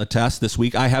attest this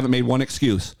week, I haven't made one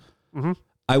excuse.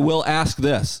 I will ask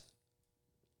this.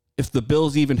 if the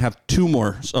Bills even have 2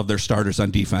 more of their starters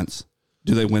on defense,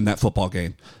 do they win that football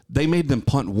game? They made them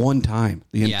punt 1 time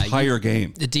the entire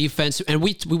game. The defense, and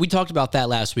we talked about that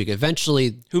last week.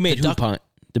 Eventually, Who made who punt?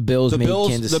 The Bills made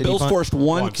Kansas City The Bills punt? forced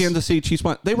one Once. Kansas City Chiefs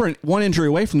punt. They were 1 injury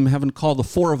away from them having to call the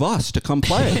 4 of us to come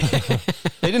play.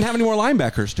 They didn't have any more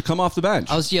linebackers to come off the bench.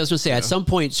 I was going to say, at some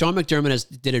point, Sean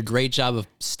McDermott did a great job of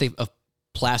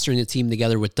plastering the team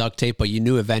together with duct tape, but you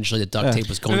knew eventually the duct tape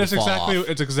was going to fall off.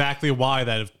 It's exactly why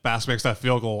that if Bass makes that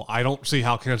field goal, I don't see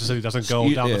how Kansas City doesn't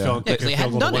go down the field and kick a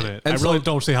field goal to win it. And I really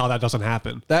don't see how that doesn't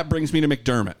happen. That brings me to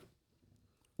McDermott.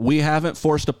 We haven't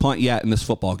forced a punt yet in this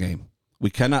football game. We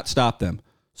cannot stop them.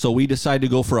 So we decided to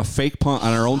go for a fake punt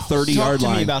on our own 30-yard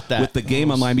line with the game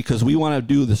on line because we want to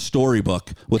do the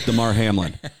storybook with DeMar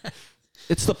Hamlin.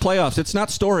 It's the playoffs. It's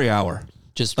not story hour.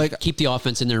 Just keep the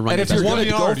offense in there and run. And if you're going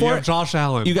to go for it, Josh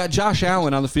Allen. You got Josh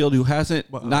Allen on the field who hasn't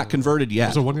not converted yet.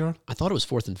 Was it 1 yard? I thought it was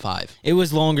 4th and 5. It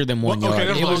was longer than 1 yard.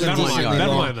 Okay, It was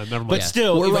never mind. But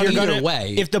still, We're if running you're either gonna,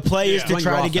 way. if the play is to Run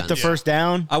try your to get the offense. first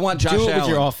down, I want Josh do it Allen with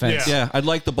your offense. Yeah, I'd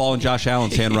like the ball in Josh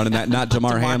Allen's hand running that, not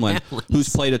DeMar Hamlin, who's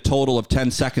played a total of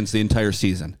 10 seconds the entire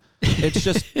season. It's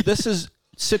just, this is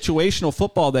situational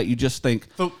football that you just think,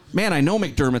 man, I know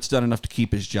McDermott's done enough to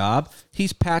keep his job.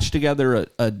 He's patched together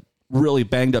a really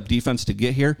banged up defense to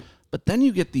get here. But then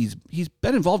you get these, he's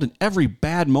been involved in every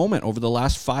bad moment over the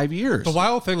last 5 years. The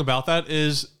wild thing about that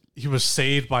is he was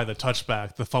saved by the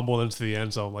touchback, the fumble into the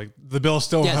end zone. Like the Bills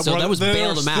still, so that was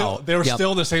bailed him out. They were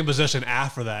still in the same position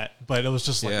after that, but it was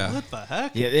just like, what the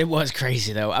heck? Yeah, it was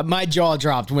crazy though. My jaw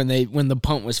dropped when the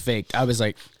punt was faked. I was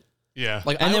like, yeah.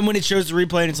 And then when it shows the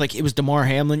replay and it's like it was DeMar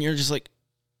Hamlin, you're just like,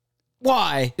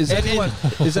 why? Is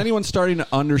anyone starting to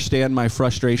understand my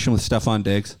frustration with Stephon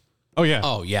Diggs? Oh yeah.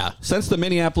 Oh yeah. Since the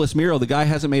Minneapolis Miracle, the guy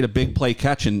hasn't made a big play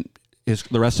catch in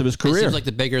the rest of his It career. seems like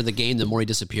the bigger the game, the more he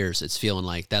disappears. It's feeling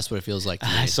like that's what it feels like. To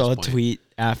me I at saw a this point. tweet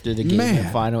after the game the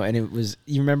final, and it was,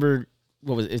 you remember,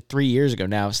 what was it, 3 years ago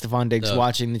now, Stephon Diggs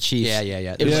watching the Chiefs. Yeah.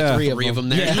 It was Yeah. three of them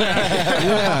there.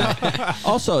 Yeah.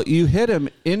 Also, you hit him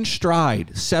in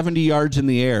stride, 70 yards in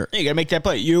the air. You got to make that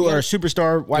play. You are a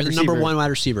superstar wide You're the receiver. number 1 wide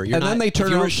receiver. You're And then they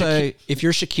turn around and say, if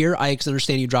you're Shakir, I can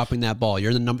understand you dropping that ball.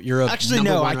 You're the number. You're a Actually,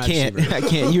 number no, one I wide can't. receiver. I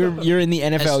can't. You're in the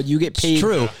NFL. You get paid. It's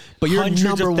true, but you're hundreds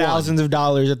number of thousands of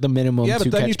dollars at the minimum. yeah, to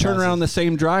but then catch you turn passes. around the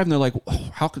same drive and they're like,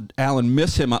 oh, how could Allen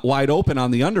miss him wide open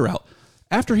on the under route?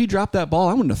 After he dropped that ball,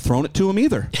 I wouldn't have thrown it to him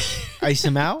either. Ice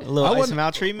him out, a little ice him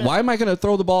out treatment. Why am I going to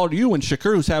throw the ball to you when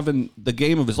Shakir, who's having the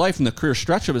game of his life and the career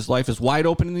stretch of his life, is wide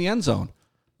open in the end zone?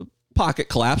 The pocket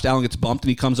collapsed, Allen gets bumped, and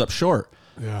he comes up short.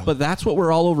 Yeah. But that's what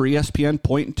we're all over ESPN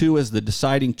pointing to as the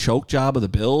deciding choke job of the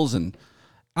Bills, and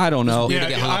I don't know. to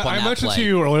get hung up on I that mentioned play. to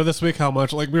you earlier this week how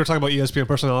much, like, we were talking about ESPN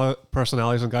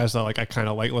personalities and guys that, like, I kind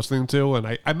of like listening to,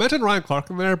 and I mentioned Ryan Clark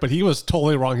in there, but he was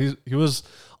totally wrong. He was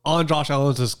on Josh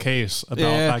Allen's case about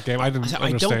that game. I didn't I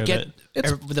understand don't get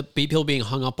it. the people being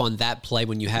hung up on that play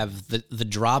when you have the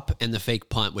drop and the fake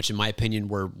punt, which in my opinion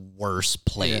were worse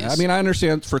plays. Yeah, I mean, I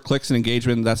understand for clicks and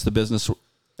engagement, that's the business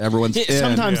everyone's in.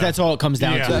 Sometimes that's all it comes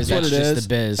down Yeah. to. That's is what it just is. the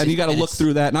biz. And you got to look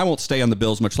through that. And I won't stay on the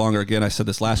Bills much longer. Again, I said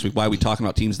this last week. Why are we talking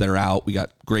about teams that are out? We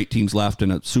got great teams left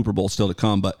and a Super Bowl still to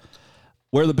come. But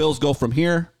where the Bills go from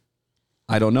here,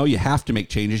 I don't know. You have to make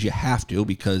changes. You have to,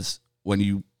 because when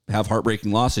you have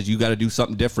heartbreaking losses, you got to do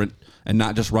something different and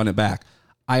not just run it back.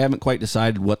 I haven't quite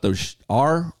decided what those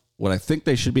are, what I think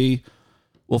they should be.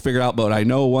 We'll figure it out. But I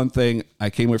know one thing. I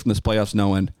came away from this playoffs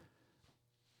knowing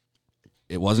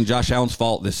it wasn't Josh Allen's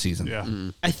fault this season.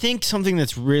 Yeah. I think something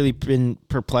that's really been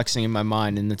perplexing in my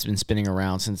mind and that's been spinning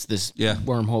around since this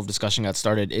wormhole discussion got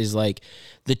started is like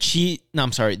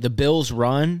the Bills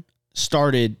run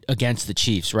started against the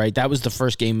Chiefs, right? That was the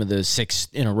first game of the 6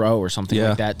 in a row or something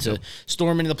like that to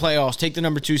storm into the playoffs, take the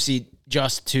number 2 seed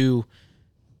just to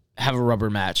have a rubber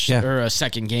match or a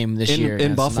second game this year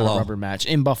in It's Buffalo. not a rubber match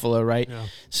in Buffalo, right? Yeah.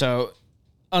 So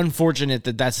unfortunate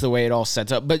that that's the way it all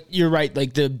sets up, but you're right.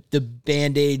 Like the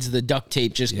Band-Aids, the duct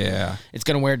tape, just it's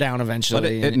going to wear down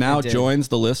eventually. But it now joins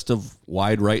the list of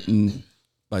wide writing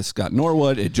by Scott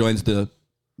Norwood. It joins the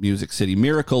Music City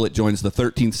Miracle. It joins the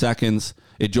 13 seconds.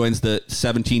 It joins the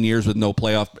 17 years with no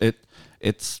playoff.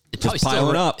 It's just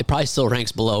piling up. It probably still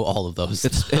ranks below all of those.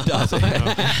 It does,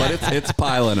 but it's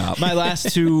piling up. My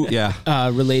last two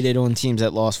related on teams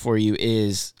that lost for you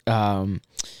is Von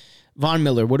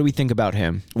Miller. What do we think about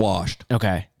him? Washed.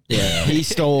 Okay. Yeah. He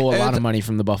stole a lot of money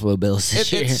from the Buffalo Bills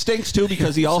this year. It stinks too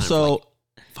because he also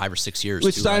 5 or 6 years.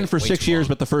 was signed for 6 years,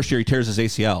 but the first year he tears his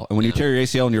ACL, and when you tear your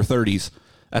ACL in your 30s,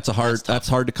 that's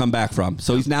hard to come back from.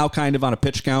 So he's now kind of on a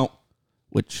pitch count,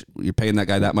 which you're paying that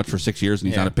guy that much for 6 years, and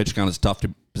he's on a pitch count. It's a tough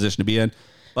position to be in.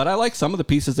 But I like some of the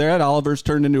pieces there. Ed Oliver's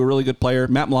turned into a really good player.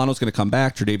 Matt Milano's going to come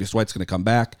back. Tre'Davious White's going to come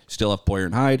back. Still have Poyer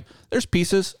and Hyde. There's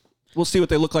pieces. We'll see what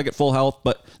they look like at full health,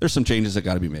 but there's some changes that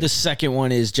got to be made. The second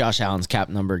one is Josh Allen's cap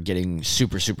number getting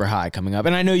super, super high coming up.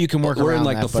 And I know you can work We're around in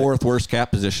like that, the fourth worst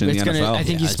cap position in the NFL. I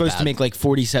think he's supposed to make like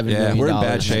 $47 million we're in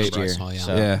bad next shape. year.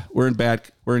 Yeah, we're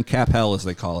in cap hell, as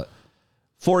they call it.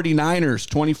 49ers,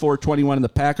 24-21 in the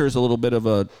Packers. A little bit of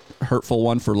a hurtful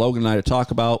one for Logan and I to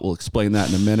talk about. We'll explain that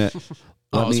in a minute.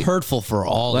 It's hurtful for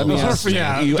all of us. You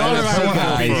NFC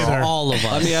guys, For all of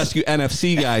us. let me ask you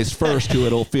NFC guys first, who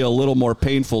it'll feel a little more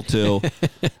painful to.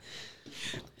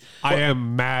 I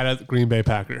am mad at the Green Bay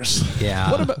Packers.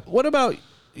 Yeah. What about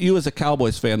you as a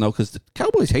Cowboys fan, though? Because the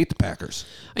Cowboys hate the Packers.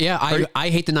 Yeah, I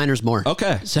hate the Niners more.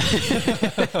 Okay.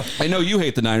 I know you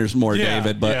hate the Niners more,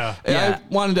 David, but I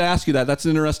wanted to ask you that. That's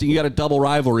interesting. You got a double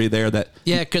rivalry there.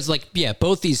 Because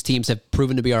both these teams have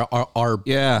proven to be our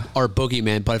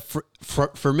boogeyman. But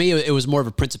for me, it was more of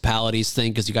a principalities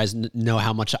thing because you guys know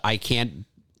how much I can't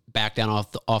back down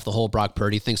off the whole Brock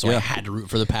Purdy thing. So I had to root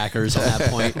for the Packers at that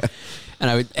point.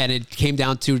 And it came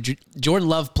down to Jordan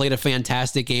Love played a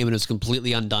fantastic game and it was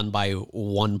completely undone by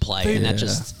one play.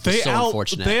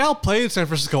 Unfortunate. They outplayed San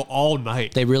Francisco all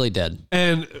night. They really did.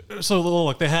 And so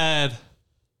look, they had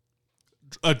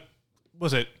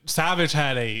Savage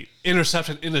had a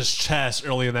interception in his chest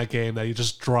early in that game that he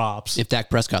just drops. If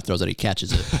Dak Prescott throws it, he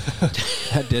catches it.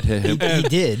 That did hit him. He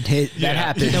did. That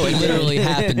happened. No, it literally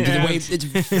happened.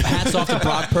 Hats off to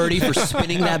Brock Purdy for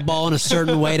spinning that ball in a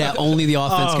certain way that only the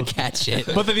offense could catch it.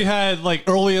 But then you had,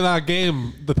 early in that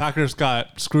game, the Packers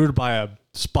got screwed by a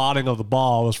spotting of the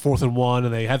ball. It was 4th and 1,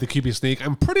 and they had the QB sneak.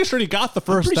 I'm pretty sure he got the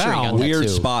first down. Weird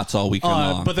spots all weekend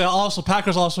long. But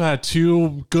Packers also had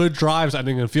 2 good drives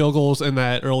ending in field goals in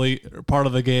that early part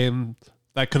of the game.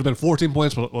 That could have been 14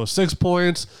 points, but it was 6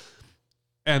 points.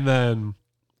 And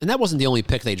that wasn't the only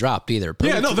pick they dropped either.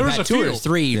 There was a 2 or few.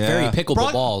 3 very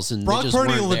pickable balls, and Brock they just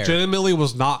Purdy weren't legitimately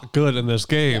was not good in this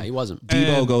game. Yeah, he wasn't.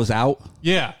 Debo goes out.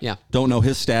 Yeah. Don't know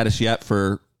his status yet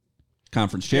for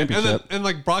conference championship.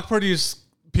 And Brock Purdy's,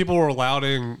 people were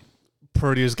lauding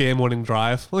Purdy's game-winning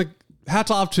drive.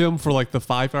 Hats off to him for the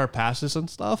 5-yard passes and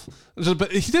stuff.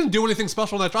 But he didn't do anything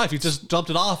special on that drive. He just dumped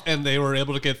it off, and they were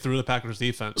able to get through the Packers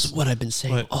defense. That's what I've been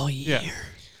saying all year. Yeah.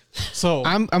 So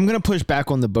I'm gonna push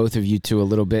back on the both of you two a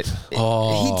little bit.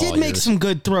 He did make some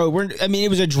good throw. It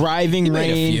was a driving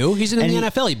rain. Made a few. He's in the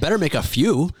NFL. He better make a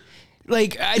few.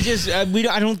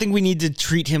 I don't think we need to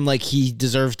treat him like he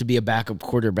deserves to be a backup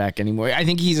quarterback anymore. I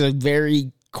think he's a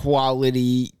very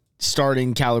quality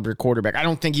starting caliber quarterback. I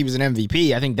don't think he was an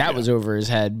MVP. I think that was over his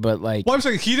head. But I'm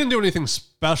saying he didn't do anything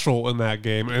special in that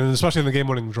game, and especially in the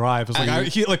game-winning drive.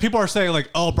 It's people are saying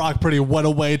 "Oh, Brock Purdy, what a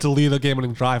way to lead a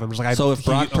game-winning drive." I'm just so if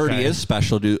Brock Purdy is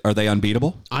special, are they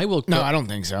unbeatable? I don't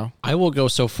think so. I will go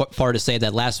so far to say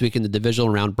that last week in the divisional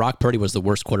round, Brock Purdy was the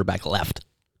worst quarterback left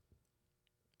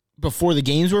before the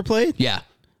games were played. Yeah,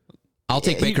 I'll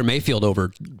take Baker Mayfield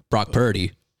over Brock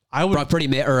Purdy.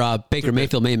 Baker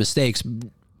Mayfield made mistakes,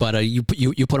 but you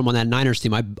put him on that Niners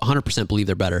team. I 100% believe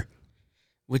they're better.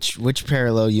 Which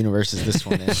parallel universe is this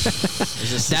one in?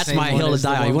 That's my hill to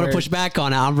die on. You want to push back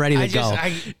on it? I'm ready to go.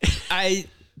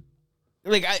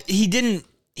 He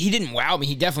didn't wow me.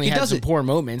 He definitely had some poor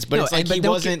moments, but he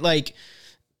wasn't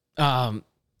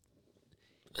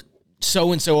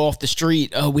so and so off the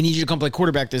street. Oh, we need you to come play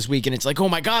quarterback this week, and it's oh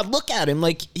my God, look at him!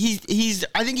 I think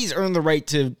he's earned the right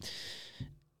to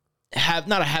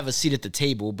have a seat at the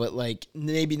table, but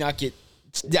maybe not get.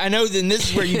 I know then this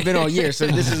is where you've been all year, so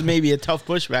this is maybe a tough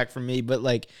pushback for me,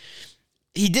 but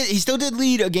he still did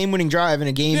lead a game-winning drive in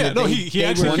a game. Yeah, he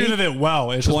executed it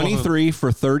well. 23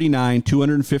 for 39,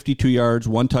 252 yards,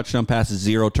 1 touchdown passes,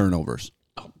 0 turnovers.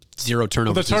 0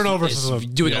 turnovers. The turnovers is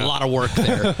doing a lot of work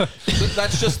there.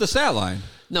 That's just the stat line.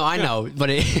 No, I know, but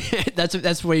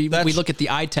that's where we look at the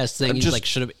eye test thing. He's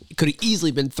could have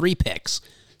easily been 3 picks.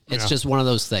 It's just one of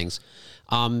those things.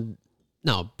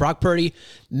 No, Brock Purdy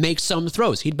makes some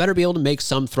throws. He'd better be able to make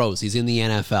some throws. He's in the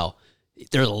NFL.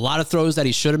 There's a lot of throws that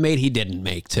he should have made. He didn't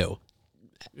make too.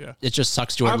 Yeah, it just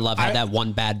sucks. Jordan Love had that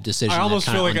one bad decision. I almost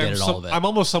feel like I'm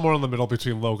almost somewhere in the middle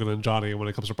between Logan and Johnny when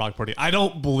it comes to Brock Purdy. I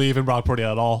don't believe in Brock Purdy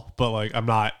at all, but I'm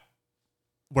not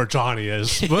where Johnny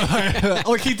is.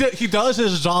 But he does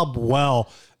his job well.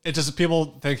 It's just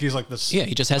people think he's this. Yeah,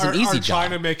 he just has an easy job.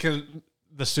 Trying to make him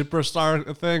the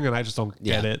superstar thing, and I just don't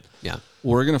get it. Yeah.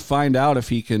 We're going to find out if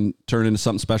he can turn into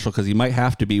something special because he might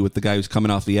have to be with the guy who's coming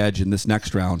off the edge in this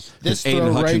next round. This Aiden throw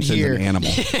right Hutchinson's here. an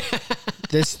animal.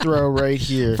 This throw right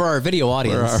here. For our video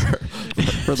audience.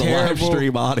 For the live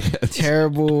stream audience.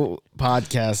 Terrible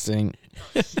podcasting.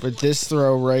 But this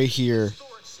throw right here.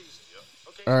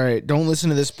 All right, don't listen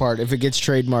to this part. If it gets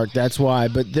trademarked, that's why.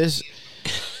 But this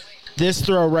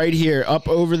throw right here, up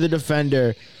over the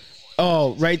defender.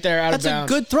 Oh, right there, out That's of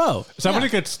bounds. a good throw. Somebody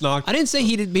gets knocked. I didn't say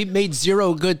he made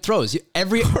 0 good throws.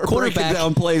 Every Breaking quarterback,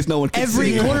 down plays no one can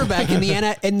every see. quarterback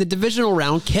in the divisional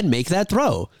round can make that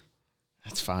throw.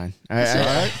 That's fine.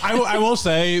 I will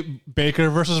say Baker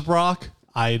versus Brock.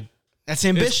 That's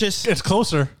ambitious. It's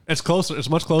closer. It's closer. It's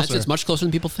much closer. It's much closer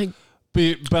than people think.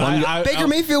 But Baker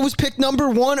Mayfield was picked number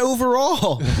 1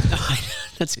 overall.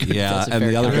 That's good. Yeah, That's a and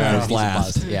fair the other guy was comparison.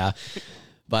 last. Yeah,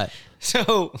 but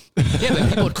So yeah, but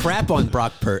people would crap on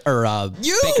Baker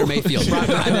Mayfield. I'm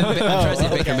trying to say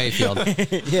Baker Mayfield.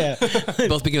 yeah,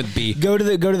 Both begin with B. go to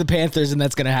the Panthers, and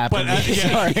that's going to happen. But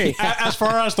Sorry. as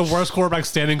far as the worst quarterback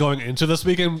standing going into this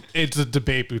weekend, it's a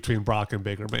debate between Brock and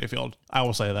Baker Mayfield. I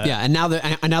will say that. Yeah, and now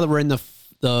that we're in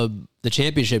the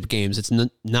championship games, it's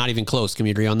not even close. Can we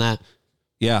agree on that?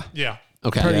 Yeah. Yeah.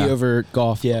 Okay. Purdy Yeah. over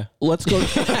Goff. Yeah. Let's go.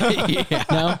 Yeah.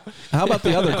 No. How about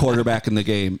the other quarterback in the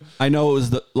game? I know it was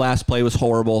the last play was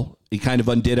horrible. He kind of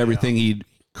undid everything he'd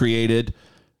created.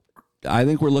 I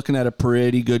think we're looking at a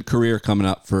pretty good career coming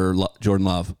up for Jordan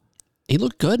Love. He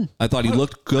looked good. I thought he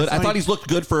looked good. I thought he's looked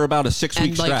good for about a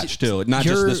 6-week stretch too, not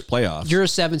just this playoffs. You're a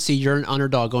 7 seed. You're an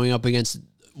underdog going up against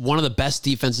one of the best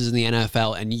defenses in the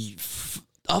NFL, and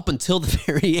up until the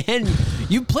very end,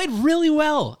 you played really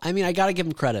well. I mean, I got to give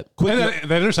him credit. And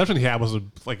the interception he had was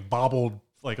like bobbled,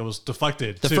 like it was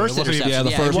deflected. The too. first It wasn't interception, even-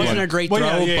 the first it wasn't one. a great Well,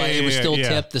 throw, yeah, but it was still yeah.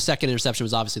 tipped. The second interception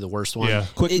was obviously the worst one. Yeah.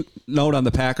 Quick note on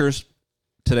the Packers.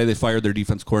 Today they fired their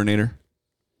defense coordinator,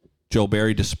 Joe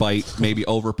Barry, despite maybe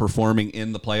overperforming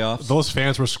in the playoffs. Those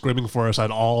fans were screaming for us at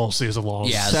all season long.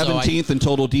 Yeah. so 17th in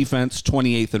total defense,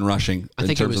 28th in rushing in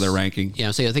think terms it of was- their ranking.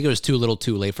 Yeah, so I think it was too little,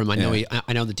 too late for him. I know Yeah.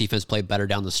 I know the defense played better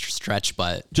down the stretch,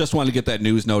 but Just wanted to get that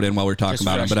news note in while we're talking Just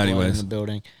about it. fresh But blood in anyways, the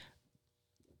building.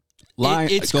 Go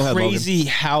It's ahead, Logan. crazy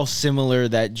how similar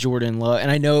that Jordan Love, and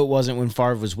I know it wasn't when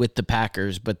Favre was with the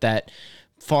Packers, but that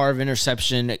Favre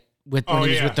interception when he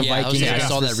was with the Yeah, Vikings. I against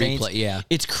saw the that Saints, replay. Yeah,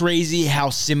 it's crazy how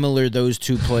similar those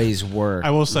two plays were. I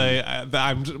will say,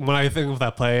 when I think of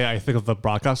that play, I think of the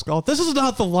broadcast call. This is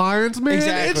not the Lions, man.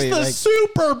 Exactly, It's the like-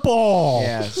 Super Bowl.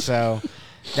 Yeah, so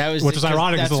that was Which is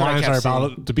ironic because the that's what I Lions kept are saying.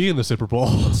 about to be in the Super Bowl.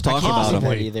 Let's talk about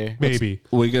them. Either. Maybe.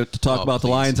 we get to talk about the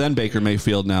please. Lions and Baker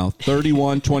Mayfield now.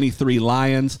 31-23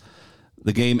 Lions.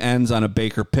 The game ends on a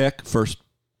Baker pick. First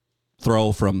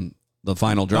throw from the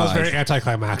final That was drive. very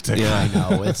anticlimactic. Yeah. I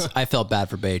know. I felt bad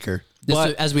for Baker.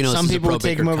 But As we know, Some this is a people pro would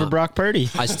take Baker him over comp. Brock Purdy.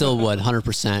 I still would,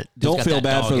 100%. Don't feel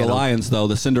bad for the Lions, though.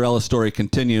 The Cinderella story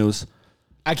continues.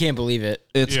 I can't believe it.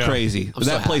 It's Yeah. crazy. I'm so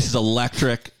That place happy. is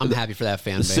electric. I'm happy for that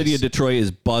fan The base. city of Detroit is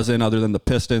buzzing other than the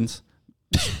Pistons.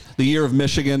 The year of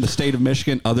Michigan, the state of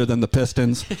Michigan, other than the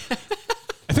Pistons.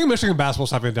 I think Michigan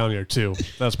basketball's having a down year too.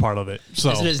 That's part of it.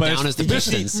 So, Isn't it as but down it's as the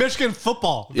Michigan, Pistons? Michigan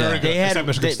football, Yeah. very good. They had Except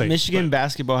Michigan State. Michigan but-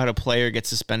 basketball had a player get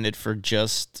suspended for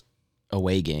just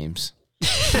away games.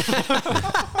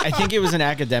 I think it was an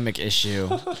academic issue,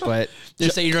 but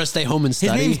Just say you're going to stay home and his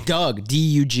study. name's Doug,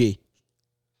 D-U-G.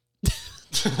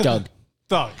 Doug.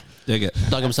 Doug Dig it.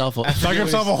 Dug himself. dug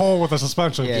himself a hole with a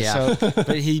suspension. Yeah, Yeah. so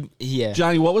but yeah.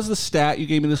 Johnny, what was the stat you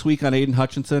gave me this week on Aiden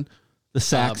Hutchinson? The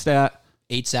sack stat?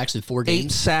 8 sacks in 4 8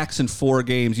 games. sacks in 4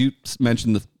 games. You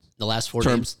mentioned the The last 4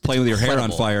 term games. playing with your hair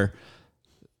on Incredible. fire.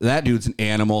 That dude's an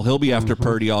animal. He'll be after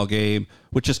Purdy all game,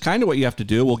 which is kind of what you have to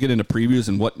do. We'll get into previews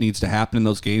and what needs to happen in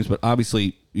those games, but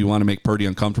obviously you want to make Purdy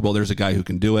uncomfortable. There's a guy who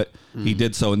can do it. He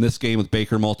did so in this game with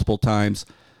Baker multiple times.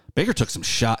 Baker took some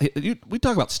shots. We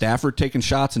talk about Stafford taking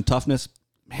shots and toughness.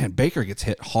 Man, Baker gets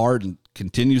hit hard and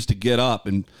continues to get up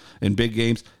in big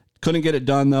games. Couldn't get it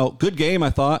done, though. Good game, I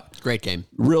thought. Great game.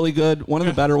 Really good. One of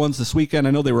the better ones this weekend.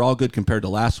 I know they were all good compared to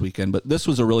last weekend, but this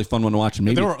was a really fun one to watch. And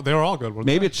maybe They were all good. weren't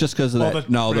maybe they? it's just because of Well, that.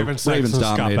 No, the Ravens Texans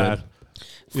got dominated. bad.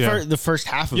 Yeah. The first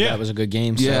half of Yeah. that was a good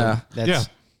game. So Yeah. that's, Yeah,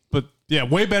 but yeah,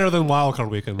 way better than Wild Card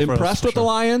Weekend. for us, Impressed for with the sure.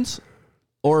 Lions,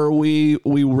 or are we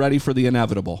ready for the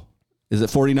inevitable? Is it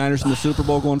 49ers in the Super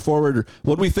Bowl going forward? Or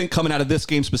what do we think coming out of this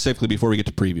game specifically before we get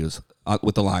to previews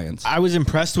with the Lions? I was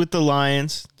impressed with the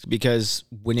Lions because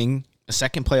winning a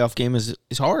second playoff game is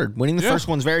hard. Winning the first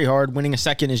one's very hard. Winning a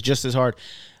second is just as hard.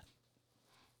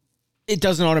 It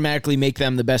doesn't automatically make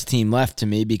them the best team left to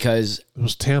me because It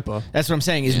was Tampa. that's what I'm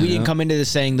saying is we didn't come into this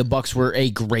saying the Bucks were a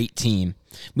great team.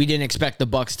 We didn't expect the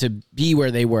Bucks to be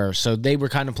where they were. So they were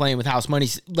kind of playing with house money,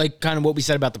 like kind of what we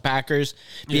said about the Packers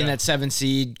being that 7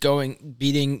 seed,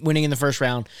 winning in the first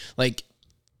round. Like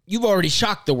you've already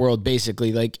shocked the world,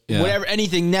 basically. Like, whatever,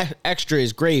 anything extra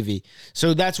is gravy.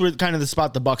 So that's where kind of the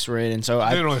spot the Bucks were in. And so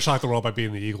I didn't really shock the world by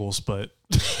beating the Eagles, but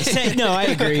no, I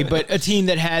agree. But a team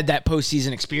that had that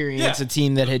postseason experience, a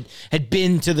team that had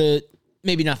been to the,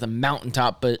 maybe not the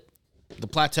mountaintop, but the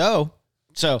plateau.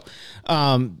 So,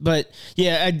 but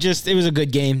yeah, it was a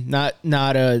good game.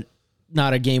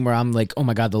 Not a game where I'm like, oh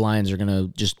my God, the Lions are going to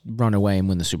just run away and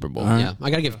win the Super Bowl. Yeah. I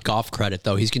got to give Goff credit,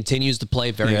 though. He continues to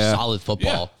play very solid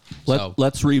football. Yeah.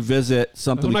 Let's revisit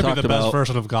something we might talked be the about. best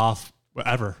version of Goff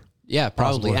ever. Yeah,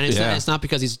 probably. Possibly. And it's not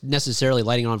because he's necessarily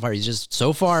lighting it on fire. He's just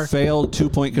so far Failed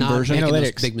 2-point conversion. not making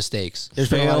those Analytics. big mistakes. There's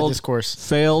been a lot of discourse.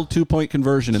 Failed 2-point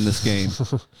conversion in this game.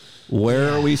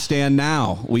 Where we stand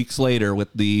now, weeks later, with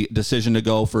the decision to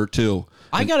go for 2.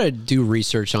 I got to do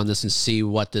research on this and see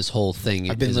what this whole thing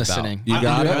I've been is listening. about. You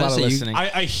got I it? do a lot of Honestly, listening.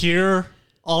 I hear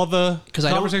all the 'Cause I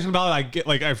don't- conversation about it. I get,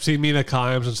 like, I've seen Mina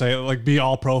Kimes and say, like, be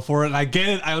all pro for it. And I get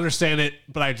it. I understand it,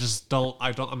 but I just don't.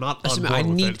 I'm not on board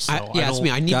with it. So that's me.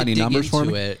 I need Got to any dig numbers for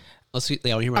into me? it. Let's see.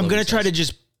 Yeah, I wanna hear what I'm Logan going to try says. to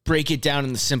just break it down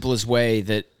in the simplest way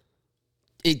that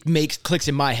it clicks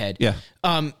in my head. Yeah.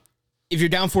 If you're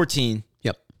down 14,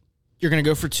 Yep. you're going to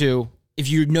go for 2. If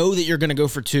you know that you're going to go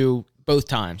for 2 both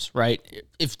times, right?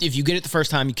 If you get it the first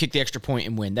time, you kick the extra point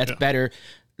and win. That's better.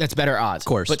 That's better odds. Of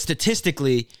course. But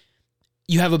statistically,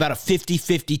 you have about a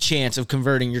 50-50 chance of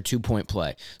converting your 2-point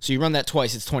play. So you run that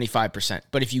twice, it's 25%.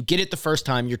 But if you get it the first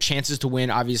time, your chances to win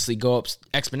obviously go up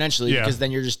exponentially because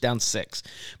then you're just down 6.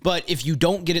 But if you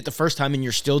don't get it the first time and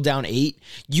you're still down 8,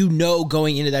 you know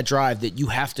going into that drive that you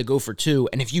have to go for 2.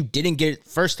 And if you didn't get it the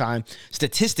first time,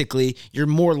 statistically, you're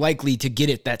more likely to get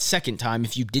it that second time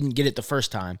if you didn't get it the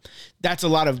first time. That's a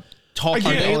lot of talk.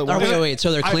 Wait.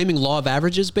 So they're claiming law of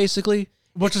averages, basically?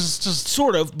 which is just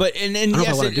Sort of, but and I don't know if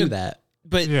yes, I want to do that.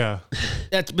 But yeah.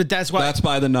 that's why That's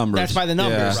by the numbers. That's by the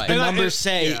numbers. Yeah. Right. The And numbers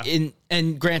say,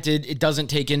 and granted, it doesn't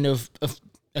take into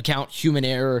account human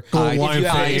error. Goal If line you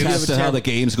have- fade. if you have a As to how terrible- the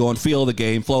game's going, feel of the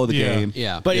game, flow of the Yeah. game.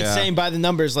 Yeah. But it's Yeah. saying by the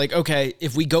numbers, like, okay,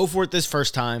 if we go for it this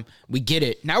first time, we get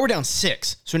it. Now we're down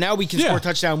 6. So now we can Yeah. score a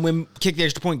touchdown, win, kick the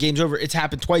extra point, game's over. It's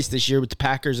happened twice this year with the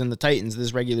Packers and the Titans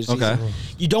this regular season. Okay.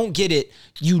 You don't get it.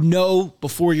 You know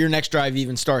before your next drive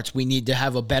even starts, we need to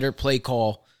have a better play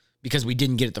call because we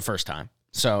didn't get it the first time.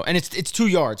 So, and it's 2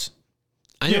 yards.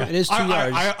 I know it is 2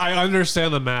 yards. I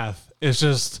understand the math. It's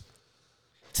just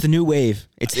It's the new wave.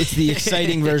 It's the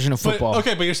exciting version of football.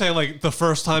 But you're saying like the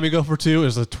first time you go for 2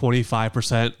 is a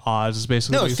 25% odds is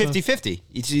basically No, what it's you said? 50-50.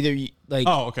 It's either like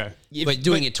Oh, okay. but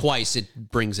doing it twice, it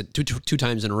brings it two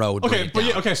times in a row. Would bring Okay, it but down.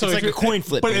 yeah, okay, so It's if like a you're- coin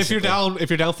flip, But if you're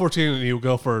basically. down 14 and you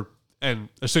go for and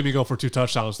assume you go for 2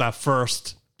 touchdowns, that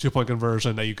first 2-point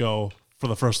conversion that you go for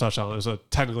the first touchdown is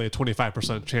technically a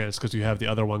 25% chance because you have the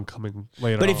other one coming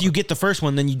later. But if on. you get the first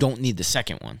one, then you don't need the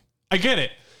second one. I get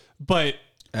it, but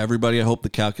Everybody, I hope the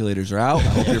calculators are out. I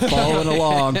hope you're following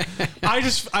along. I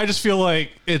just feel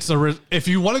like it's if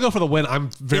you want to go for the win, I'm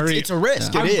very It's a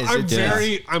risk. I'm, It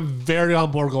is. I'm I'm very on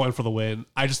board going for the win.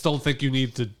 I just don't think you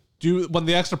need to do when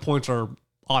the extra points are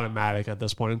automatic at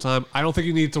this point in time. I don't think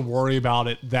you need to worry about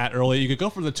it that early. You could go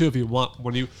for the 2 if you want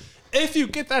if you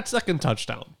get that second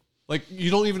touchdown. Like you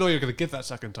don't even know you're going to get that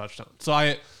second touchdown. So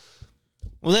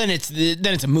Well, then it's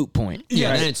a moot point.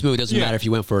 Yeah, then it's smooth. It doesn't Yeah. matter if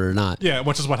you went for it or not. yeah,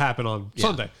 which is what happened on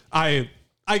Sunday.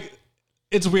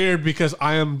 It's weird because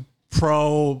I am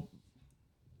pro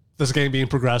this game being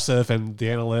progressive and the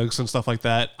analytics and stuff like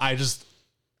that.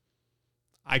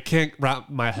 I can't wrap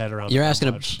my head around. You're it that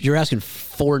asking much. you're asking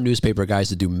 4 newspaper guys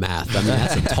to do math. I mean,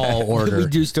 that's a tall order. We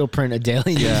do still print a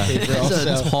daily newspaper. That's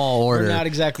Also. a tall order. We're not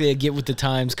exactly a get with the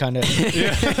times kind of.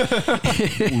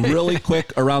 Really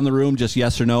quick around the room, just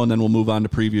yes or no, and then we'll move on to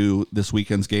preview this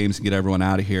weekend's games and get everyone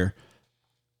out of here.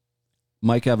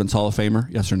 Mike Evans, Hall of Famer,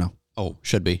 yes or no? Oh,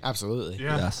 should be. Absolutely.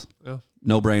 Yeah. Yes. Yeah.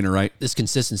 No brainer, right? This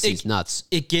consistency is nuts.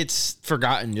 It gets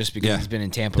forgotten just because Yeah. he's been in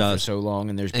Tampa Does. for so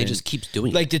long, and there's And been he just keeps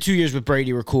doing like the 2 years with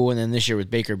Brady were cool, and then this year with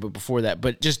Baker, but before that,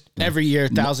 but just every year,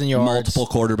 1,000 yards, Multiple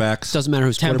quarterbacks. Doesn't matter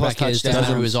whose 10 plus quarterback is. Doesn't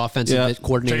matter who his offensive Yeah.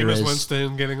 coordinator Jameis is.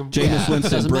 Winston getting him. Jameis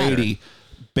Winston, doesn't matter. Brady,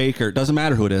 Baker. Doesn't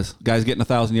matter who it is. Guy's getting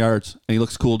 1,000 yards, and he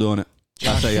looks cool doing it.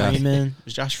 I'll Josh say yes. Freeman.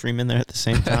 Was Josh Freeman there at the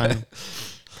same time?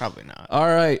 Probably not. All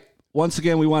right. Once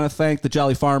again, we want to thank the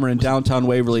Jolly Farmer in downtown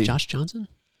Waverly. Josh Johnson?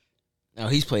 No,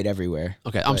 he's played everywhere.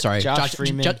 Okay, I'm But sorry. Josh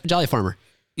Freeman. Jolly Farmer.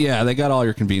 Yeah, they got all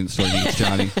your convenience store needs,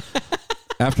 Johnny.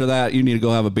 After that, you need to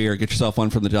go have a beer. Get yourself one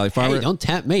from the Jolly Farmer. Hey, don't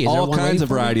tempt me. Is there All one kinds waiting of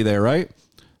for me? variety there, right?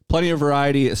 Plenty of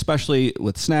variety, especially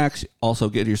with snacks. Also,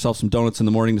 get yourself some donuts in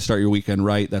the morning to start your weekend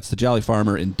right. That's the Jolly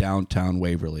Farmer in downtown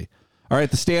Waverly. All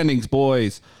right, the standings,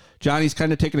 boys. Johnny's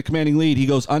kind of taking a commanding lead. He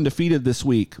goes undefeated this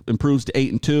week, improves to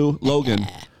 8-2. Logan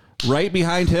Right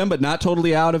behind him, but not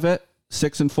totally out of it.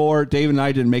 6-4. Dave and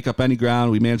I didn't make up any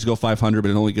ground. We managed to go 500,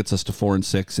 but it only gets us to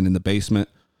 4-6 and in the basement.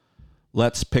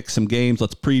 Let's pick some games.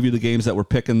 Let's preview the games that we're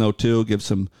picking, though, too. Give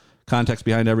some context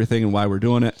behind everything and why we're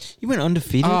doing it. You went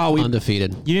undefeated?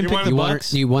 Undefeated. You didn't pick the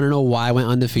Bucks? You want to know why I went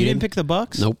undefeated? You didn't pick the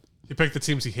Bucks? Nope. He picked the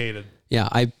teams he hated. Yeah,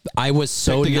 I was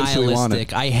so Picked against who he wanted.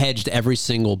 nihilistic. I hedged every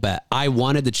single bet. I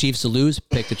wanted the Chiefs to lose,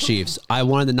 pick the Chiefs. I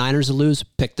wanted the Niners to lose,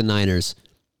 pick the Niners.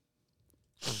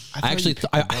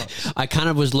 I kind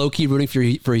of was low key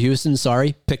rooting for Houston.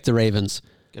 Sorry, pick the Ravens.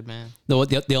 Good man.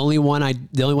 The only one I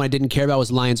didn't care about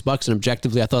was Lions Bucks, and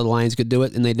objectively I thought the Lions could do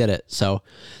it, and they did it. So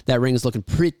that ring is looking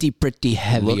pretty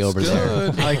heavy Looks over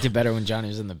good. there. I liked it better when Johnny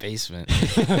was in the basement.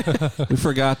 We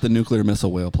forgot the nuclear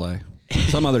missile whale play.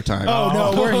 Some other time.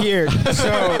 Oh, no, we're here.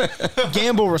 So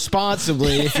gamble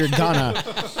responsibly if you're gonna.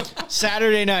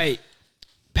 Saturday night,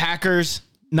 Packers,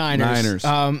 Niners.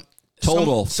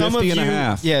 Total, some 50 of and a you-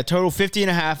 half. Yeah, total 50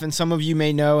 and a half. And some of you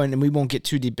may know, and we won't get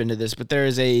too deep into this, but there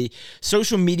is a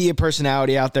social media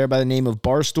personality out there by the name of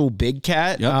Barstool Big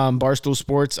Cat. Yep. Barstool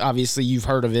Sports, obviously you've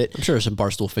heard of it. I'm sure there's some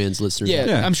Barstool fans, listeners.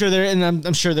 Yeah, I'm sure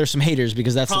I'm sure there's some haters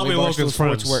because that's Probably the way Barstool Logan's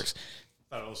Sports friends. works.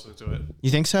 I don't listen to it.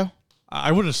 You think so? I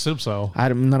would assume so.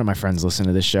 None of my friends listen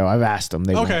to this show. I've asked them.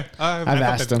 They Okay. won't. I I've thought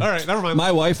asked they- them. All right, never mind.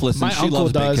 My wife listens. My She uncle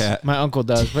loves does. Big Cat. My uncle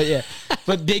does. But yeah.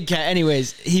 But Big Cat,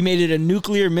 anyways, he made it a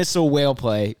nuclear missile whale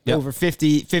play Yep. over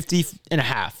 50 and a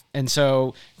half. And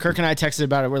so Kirk and I texted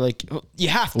about it. We're like, oh, you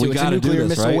have to. We It's a gotta do nuclear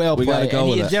this, missile right? whale We gotta play. go And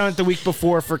he with had it. done it the week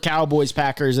before for Cowboys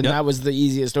Packers, and Yep. that was the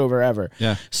easiest over ever.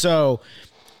 Yeah. So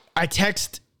I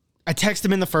text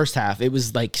him in the first half. It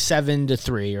was like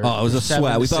 7-3 or Oh, it was a 7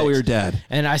 sweat. to We thought we 6. were dead.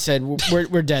 And I said,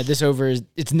 we're dead. This over is,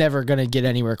 it's never going to get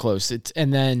anywhere close.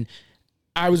 And then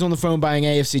I was on the phone buying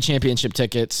AFC championship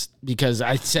tickets because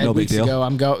I said No big weeks deal. ago,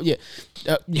 I'm going, yeah.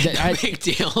 Big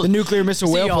deal. The nuclear missile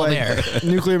See whale y'all play. there.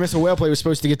 Nuclear missile whale play was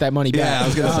supposed to get that money Yeah, I back.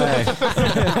 was going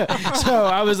to say. So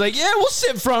I was like, yeah, we'll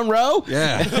sit front row.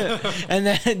 Yeah. And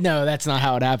then, no, that's not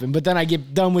how it happened. But then I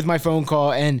get done with my phone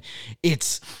call and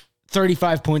it's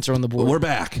 35 points are on the board. We're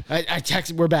back. I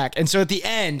texted, we're back. And so at the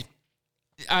end,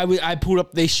 I pulled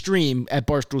up, they stream at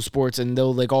Barstool Sports and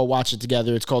they'll like all watch it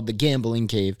together. It's called The Gambling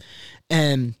Cave.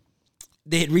 And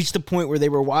they had reached the point where they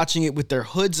were watching it with their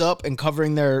hoods up and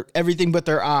covering their everything but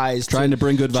their eyes. Trying to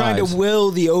bring good Trying vibes. to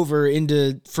will the over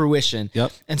into fruition.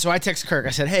 Yep. And so I text Kirk.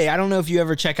 I said, hey, I don't know if you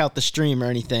ever check out the stream or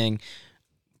anything,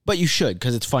 but you should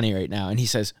because it's funny right now. And he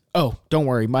says, oh, don't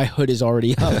worry. My hood is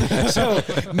already up. So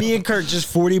me and Kirk just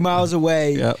 40 miles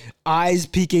away, Yep. eyes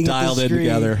peeking Dialed at in the screen.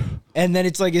 together. And then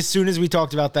it's like as soon as we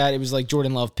talked about that, it was like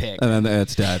Jordan Love pick. And then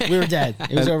it's dead. We were dead.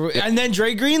 It was over. And then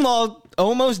Dre Greenlaw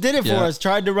almost did it for Yeah. us.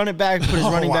 Tried to run it back, put his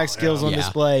running back skills on Yeah.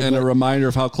 display. And but a reminder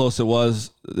of how close it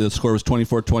was. The score was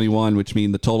 24-21, which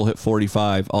means the total hit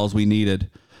 45. All we needed.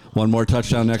 One more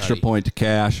touchdown, extra point to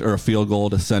cash, or a field goal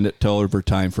to send it to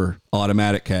overtime for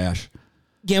automatic cash.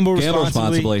 gamble Gamble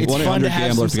responsibly. responsibly. It's fun 1-800 to have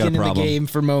gambler some if you got a skin in the problem. game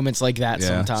for moments like that Yeah,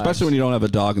 sometimes. especially when you don't have a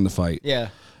dog in the fight. Yeah.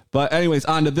 But anyways,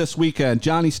 on to this weekend.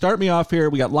 Johnny, start me off here.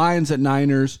 We got Lions at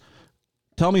Niners.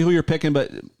 Tell me who you're picking,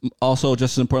 but also,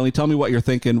 just as importantly, tell me what you're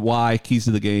thinking. Why? Keys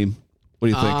to the game. What are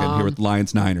you thinking here with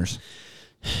Lions Niners?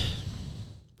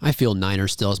 I feel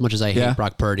Niners still, as much as I hate Yeah.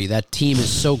 Brock Purdy. That team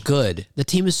is so good. The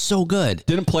team is so good.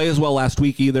 Didn't play as well last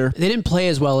week either. They didn't play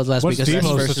as well as last What's week. That's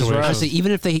Debo's versus situation? Honestly,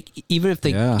 even if they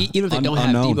Yeah. don't have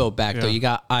Unknown. Debo back though, Yeah. you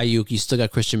got Ayuk, you still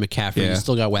got Christian McCaffrey, Yeah. you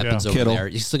still got weapons Yeah. over Kittle. there,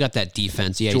 you still got that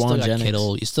defense. Yeah, you Juwan still got Jennings.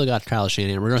 Kittle, you still got Kyle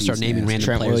Shanahan. We're gonna start He's naming nasty. random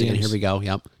Trent players Williams. again. Here we go.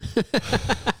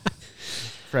 Yep.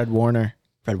 Fred Warner,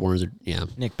 Fred Warner's yeah.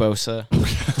 Nick Bosa,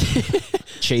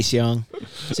 Chase Young,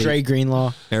 Dre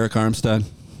Greenlaw, Eric Armstead.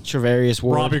 Travarius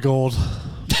Ward. Robbie Gold.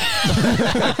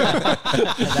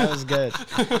 That was good.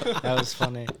 That was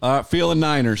funny. Feeling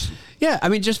Niners. Yeah, I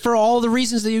mean, just for all the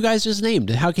reasons that you guys just named,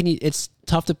 how can you? It's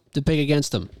tough to pick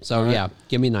against them. So yeah,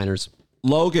 give me Niners.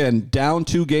 Logan, down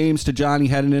 2 games to Johnny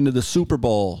heading into the Super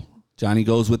Bowl. Johnny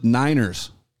goes with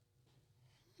Niners.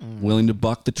 Willing to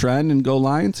buck the trend and go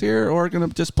Lions here, or going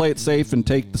to just play it safe and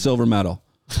take the silver medal?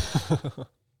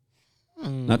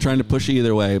 Not trying to push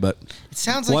either way, but It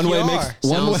sounds like one you way are.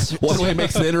 makes one way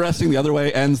makes it interesting. The other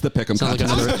way ends the pick'em Sounds like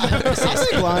contest. another. I'll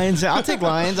take Lions. I'll take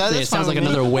Lions. It sounds like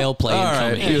another whale play. All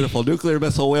right, incoming. beautiful nuclear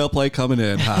missile whale play coming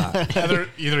in. Ha. Either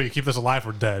you keep this alive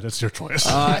or dead. It's your choice.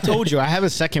 I told you I have a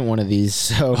second one of these.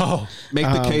 So, Make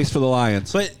the case for the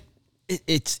Lions. but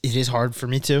it is hard for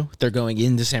me too. They're going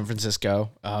into San Francisco.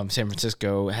 San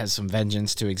Francisco has some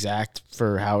vengeance to exact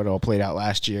for how it all played out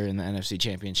last year in the NFC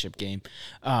Championship game.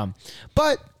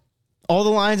 But all the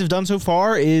Lions have done so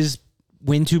far is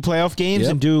win 2 playoff games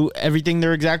and do everything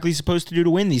they're exactly supposed to do to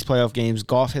win these playoff games.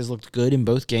 Goff has looked good in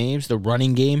both games. The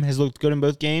running game has looked good in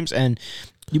both games. And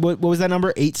what was that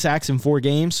number? 8 sacks in 4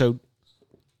 games. So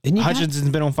Hutchinson's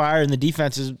been on fire, and the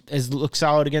defense has looked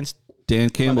solid against. Dan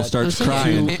Campbell starts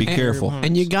crying. Be careful.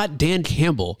 And you got Dan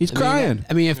Campbell. He's crying.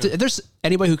 I mean, if there's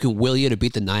anybody who can will you to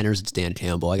beat the Niners, it's Dan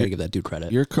Campbell. I got to give that dude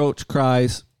credit. Your coach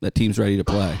cries. That team's ready to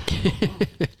play.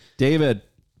 David,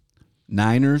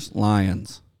 Niners,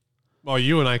 Lions. Well,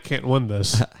 you and I can't win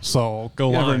this, so go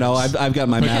You Lions. never know. I've got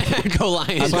my math. Go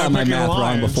Lions. I've got my picking math wrong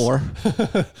Lions. before.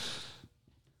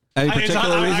 Any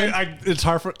particular reason? It's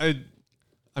hard for.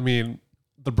 I mean,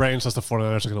 the brain says the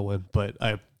 49ers are going to win, but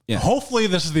hopefully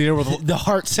this is the year where The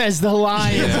heart says the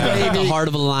Lions, baby. The heart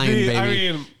of a lion, baby. I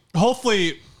mean,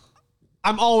 hopefully,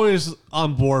 I'm always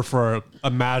on board for a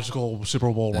magical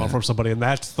Super Bowl run from somebody, and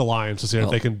that's the Lions to see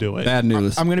if they can do it. Bad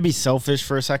news. I'm going to be selfish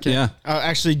for a second. Yeah.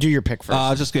 Actually, do your pick first.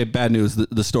 I'll just get bad news.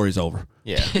 The story's over.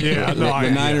 Yeah. Yeah, no, The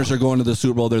Niners are going to the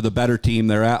Super Bowl. They're the better team.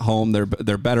 They're at home. They're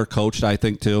better coached, I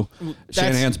think, too.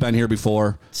 Shanahan's been here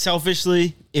before.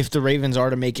 Selfishly, if the Ravens are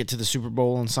to make it to the Super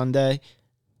Bowl on Sunday,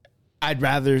 I'd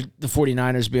rather the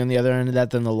 49ers be on the other end of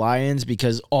that than the Lions,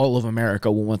 because all of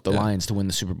America will want the Lions to win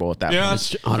the Super Bowl at that Yeah, point.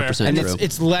 that's 100% fair. And true.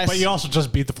 it's less. But you also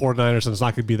just beat the 49ers, and it's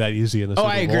not going to be that easy in the Super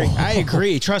Bowl. I agree. I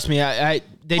agree. Trust me. They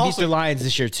beat Also- the Lions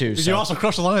this year too. You also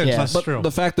crush the Lions. Yeah. That's But true.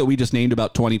 the fact that we just named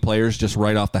about 20 players just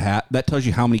right off the hat, that tells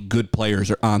you how many good players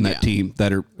are on that team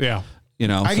that are, Yeah.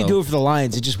 I could do it for the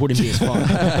Lions. It just wouldn't be as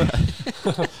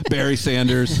fun. Barry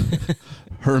Sanders,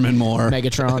 Herman Moore.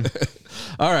 Megatron.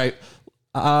 All right.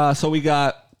 So we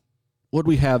got, what do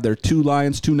we have there? 2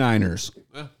 Lions, 2 Niners.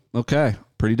 Okay.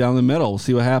 Pretty down the middle. We'll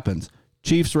see what happens.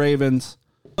 Chiefs, Ravens.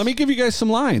 Let me give you guys some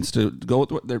lines to go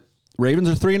with. Their Ravens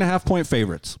are 3.5-point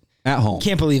favorites at home.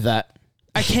 Can't believe that.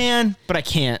 I can, but I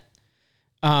can't.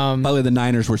 By the way, the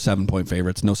Niners were 7-point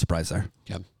favorites. No surprise there.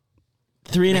 Yep.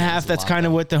 3.5. That's kind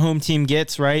of what the home team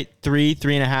gets, right?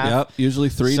 3.5. Yep. Usually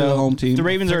 3 to the home team. The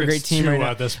Ravens are a I think great it's team 2 right now.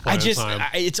 at this point in time.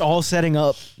 It's all setting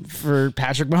up for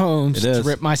Patrick Mahomes It to is.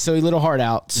 rip my silly little heart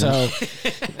out. So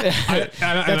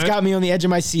that's got me on the edge of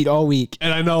my seat all week.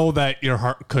 And I know that your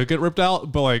heart could get ripped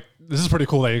out, but like this is pretty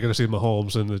cool that you're going to see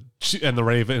Mahomes and the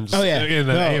Ravens. Oh yeah, in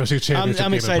the AFC Championship.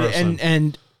 I'm game excited, in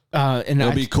person. and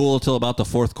It'll be cool until about the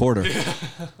 4th quarter.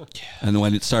 And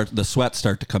when the sweats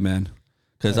start to come in.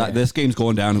 Because this game's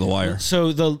going down to the wire.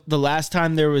 So the last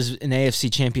time there was an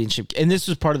AFC Championship, and this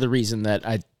was part of the reason that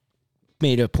I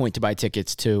made a point to buy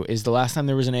tickets too, is the last time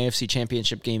there was an AFC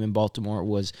Championship game in Baltimore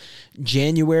was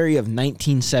January of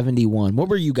 1971. What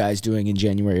were you guys doing in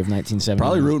January of 1971?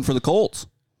 Probably rooting for the Colts.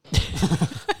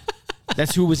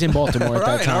 That's who was in Baltimore at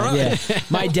that time. Yeah,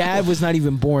 my dad was not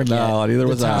even born yet. No, neither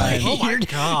was I. Oh my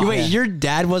god! Wait, your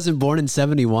dad wasn't born in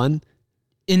 71?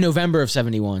 In November of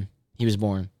 71, he was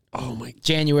born. Oh my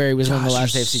January was when the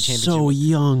last you're AFC Championship. so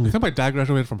young. I think my dad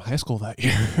graduated from high school that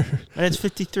year. My dad's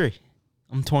 53.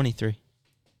 I'm 23.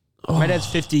 My dad's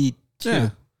 52. Yeah.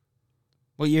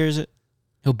 What year is it?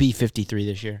 He'll be 53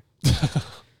 this year.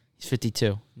 He's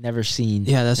 52. Never seen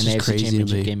Yeah, that's an just AFC crazy to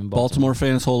Championship me. game in Baltimore. Baltimore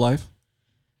fan his whole life?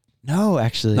 No,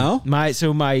 actually. No?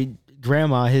 My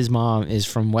grandma, his mom, is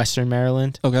from Western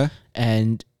Maryland, Okay.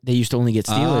 and they used to only get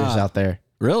Steelers out there.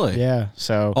 Really? Yeah,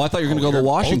 so Oh, I thought you were going to go the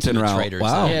Washington ultimate route. traitors.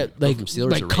 Wow. yeah, like from Steelers to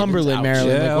Ravens. Cumberland, Ouch.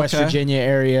 Maryland, Yeah, like West okay. Virginia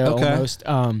area Okay. almost.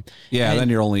 Yeah, and- then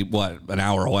you're only, an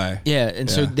hour away. Yeah, and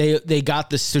so they got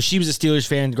this. So she was a Steelers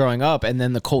fan growing up, and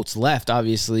then the Colts left.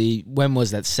 Obviously, when was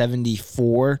that?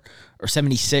 74 or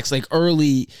 76? Like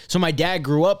early. So my dad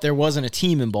grew up. There wasn't a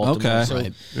team in Baltimore. Okay. So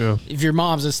Right. Yeah. if your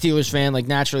mom's a Steelers fan, like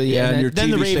naturally, Yeah, and and your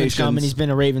then the TV Ravens come, and stations- he's been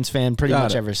a Ravens fan pretty Got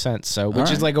much it. ever since. So, which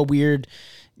is right. like a weird.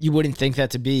 You wouldn't think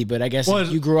that to be, but I guess Well,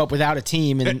 you grew up without a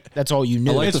team, and that's all you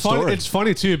knew. like It's the funny. story. It's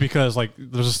funny too because like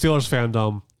there's a Steelers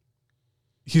fandom.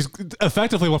 He's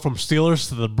effectively went from Steelers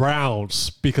to the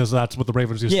Browns because that's what the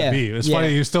Ravens used Yeah, to be. It's yeah. funny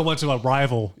he still went to a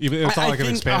rival. Even it's not like an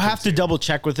think expansion. I'll have to team. double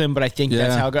check with him, but I think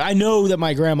that's Yeah. how it goes. I know that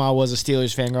my grandma was a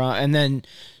Steelers fan growing up, and then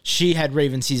she had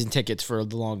Ravens season tickets for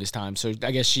the longest time. So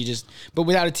I guess but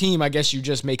without a team, I guess you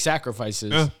just make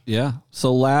sacrifices. Yeah. Yeah.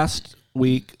 So last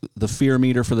week, the fear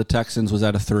meter for the Texans was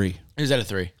at a 3. It was at a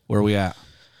 3. Where are we at?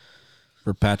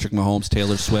 For Patrick Mahomes,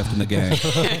 Taylor Swift, and the gang.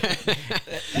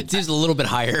 It seems a little bit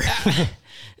higher.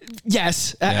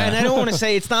 Yes, and I don't want to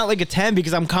say it's not like a 10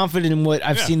 because I'm confident in what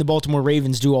I've seen the Baltimore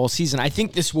Ravens do all season. I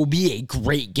think this will be a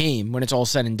great game when it's all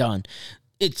said and done.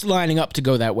 It's lining up to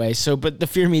go that way. So, but the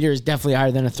fear meter is definitely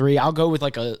higher than a 3. I'll go with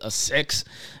like a 6,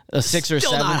 or Still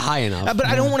 7. not high enough. But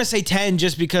I don't want to say 10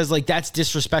 just because like that's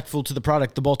disrespectful to the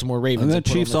product the Baltimore Ravens. And the have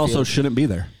put on Chiefs the also field. shouldn't be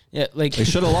there. Yeah, like They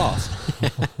should have lost.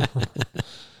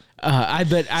 I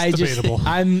debatable.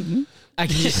 I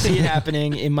can just see it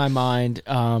happening in my mind.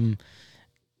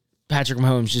 Patrick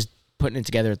Mahomes just putting it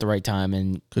together at the right time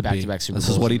and back-to-back Super Bowls. This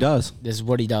is what he does. This is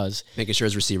what he does. Making sure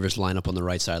his receivers line up on the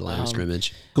right side line of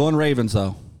scrimmage. Going Ravens,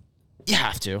 though. You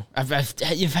have to.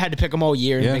 You've had to pick them all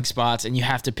year in Yeah. big spots, and you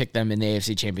have to pick them in the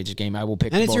AFC Championship game. I will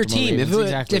pick. And the it's your Baltimore team.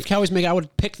 Ravens. If Cowboys make it, I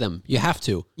would pick them. You have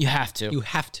to. You have to. You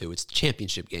have to. It's a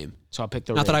championship game. So I'll pick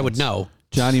the Not that I would Ravens. know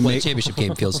Johnny, what a make championship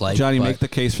game feels like. Johnny, but make the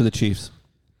case for the Chiefs.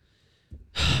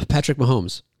 Patrick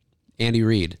Mahomes, Andy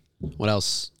Reid. What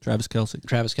else? Travis Kelce.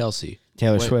 Travis Kelce.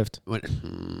 Taylor Swift.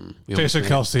 Jason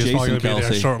Kelsey is Jason probably going to be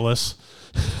there Kelce. shortless.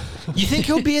 You think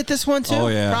he'll be at this one too? Oh,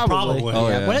 yeah. Probably. Oh,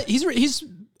 yeah. What? He's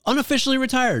unofficially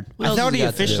retired. What I else thought has he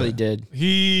got to do? officially did.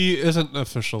 He isn't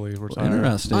officially retired.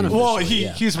 Interesting. Well, Officially,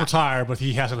 yeah. he's retired, but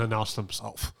he hasn't announced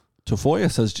himself.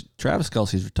 Tafoya says Travis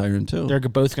Kelce's retiring, too. They're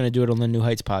both going to do it on the New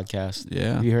Heights podcast.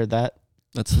 Yeah. Have you heard that?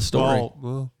 That's the story.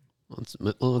 Well, Let's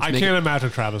I make can't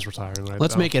imagine Travis retiring right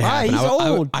Let's now. make it Why? happen. He's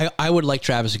old. I would like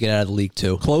Travis to get out of the league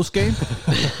too. Close game?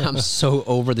 I'm so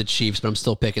over the Chiefs, but I'm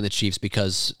still picking the Chiefs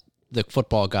because the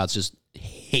football gods just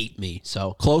hate me.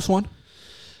 So Close one?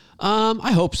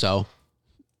 I hope so.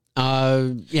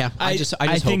 Yeah, I just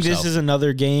think hope this so. is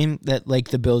another game that, like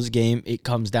the Bills game, it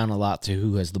comes down a lot to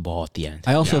who has the ball at the end.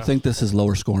 I also Yeah. think this is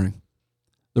lower scoring.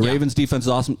 The Yeah. Ravens defense is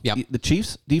awesome. Yep. The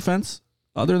Chiefs defense,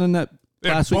 other than that,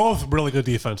 They're last week, both really good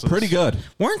defenses. pretty good.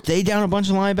 Weren't they down a bunch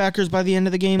of linebackers by the end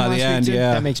of the game By the last end, week too?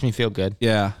 yeah. That makes me feel good.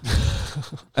 Yeah.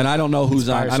 And I don't know who's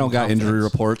on. Inspires I don't some got injury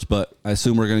confidence. reports, but I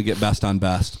assume we're going to get best on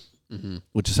best,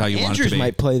 which is how you want it Andrews to be.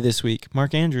 might play this week.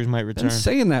 Mark Andrews might return. And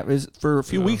saying that is for a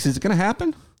few weeks. Is it going to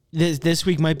happen? This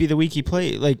week might be the week he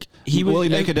played. Like Will he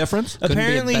make a difference? Couldn't be a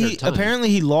Apparently, better time. apparently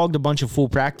he logged a bunch of full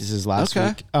practices last Okay.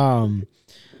 week.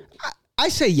 I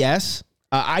say yes.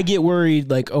 I get worried.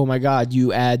 Like, oh my God,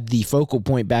 you add the focal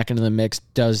point back into the mix.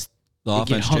 Does The it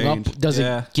get offense hung change. up? Does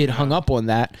Yeah. it get hung up on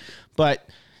that? But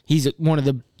he's one of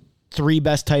the 3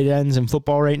 best tight ends in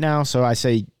football right now. So I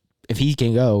say if he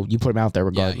can go, you put him out there Yeah,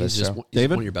 regardless. he's so.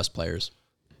 David? one of your best players.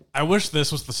 I wish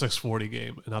this was the 6:40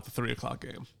 game and not the 3:00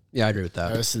 game. Yeah, I agree with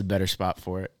that. This is a better spot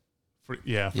for it. For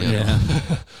Yeah.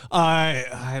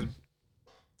 I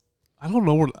don't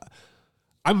know where.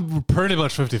 I'm pretty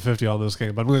much 50-50 on this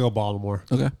game, but I'm going to go Baltimore.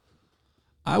 Okay.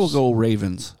 I will go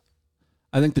Ravens.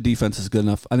 I think the defense is good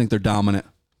enough. I think they're dominant.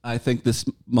 I think this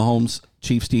Mahomes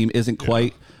Chiefs team isn't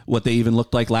quite what they even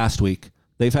looked like last week.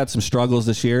 They've had some struggles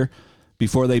this year.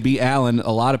 Before they beat Allen,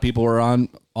 a lot of people were on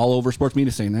all over sports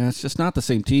media saying, it's just not the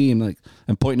same team, like,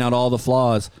 and pointing out all the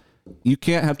flaws. You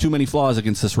can't have too many flaws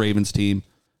against this Ravens team.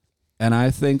 And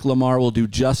I think Lamar will do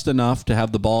just enough to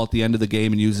have the ball at the end of the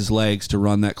game and use his legs to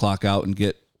run that clock out and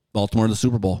get Baltimore to the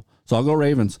Super Bowl. So I'll go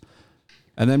Ravens.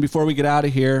 And then before we get out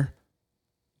of here,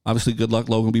 obviously, good luck.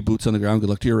 Logan will be boots on the ground.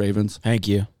 Good luck to your Ravens. Thank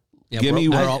you. Yeah, Give me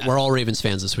we're one- all Ravens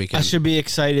fans this weekend. I should be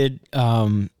excited.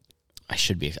 I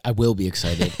should be. I will be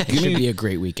excited. It should be a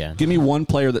great weekend. Give me one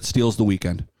player that steals the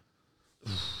weekend.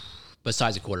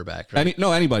 Besides a quarterback, right?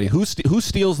 Anybody. Who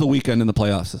steals the weekend in the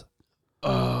playoffs?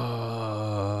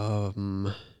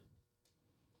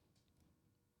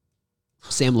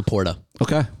 Sam Laporta.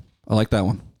 Okay. I like that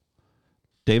one.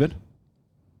 David?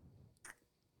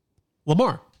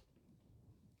 Lamar.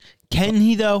 Can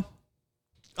he though?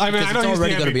 I mean, I Because know it's he's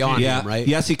already the going to be MVP. on Yeah. him, right?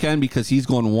 Yes, he can because he's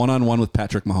going one-on-one with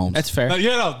Patrick Mahomes. That's fair.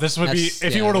 Yeah, no, this would be, That's-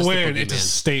 if he yeah, were to that's the win, it's a boogeyman.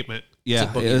 statement. yeah,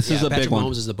 It's a boogie- this is a Patrick big one.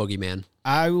 Mahomes is the boogeyman.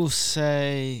 I will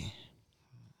say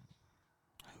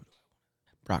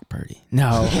Brock Purdy.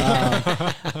 No,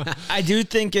 I do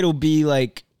think it'll be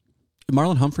like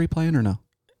Marlon Humphrey playing or no?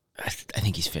 I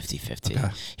think he's 50-50. Okay.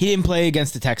 He didn't play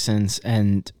against the Texans,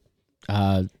 and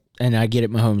I get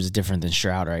it. Mahomes is different than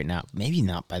Stroud right now. Maybe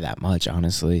not by that much,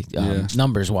 honestly,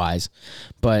 numbers wise.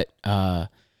 But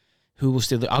who will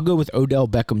steal? I'll go with Odell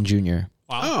Beckham Jr.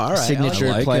 Wow. Oh, all right. Signature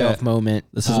I like playoff it. moment.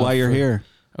 This is why you're for here.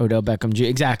 Odell Beckham Jr.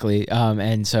 Exactly.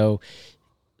 And so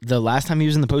the last time he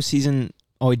was in the postseason,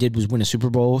 all he did was win a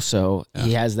Super Bowl. So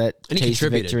he has that And he taste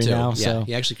of contributed victory too. now. Yeah, So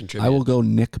he actually contributed. I will go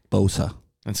Nick Bosa.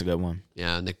 that's a good one.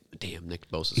 Yeah, Nick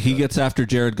Bosa. He gets after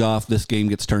Jared Goff. This game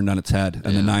gets turned on its head,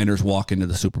 and the Niners walk into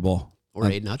the Super Bowl. or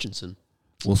Aiden Hutchinson.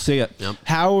 We'll see it. Yep.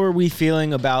 How are we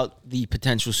feeling about the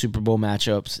potential Super Bowl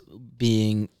matchups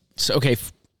being so? Okay,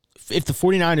 if the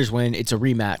 49ers win, it's a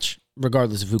rematch,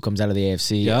 regardless of who comes out of the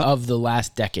AFC Yep. of the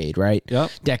last decade, right?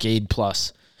 Yep. Decade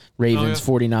plus. Ravens,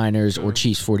 49ers, or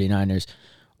Chiefs, 49ers.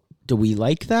 Do we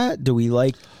like that? Do we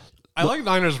like... I like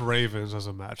Niners Ravens as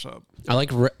a matchup. I like,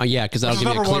 because that'll This is give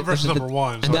me a number clear, one versus number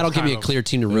one, and so that'll it's give me a kind of- clear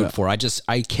team to root for.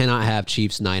 I cannot have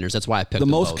Chiefs Niners. That's why I picked The them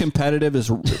most both. competitive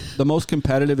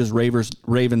is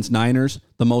Ravens Niners.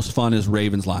 The most fun is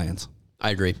Ravens Lions. I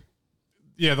agree.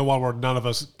 Yeah, the one where none of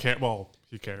us care. Well,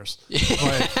 he cares.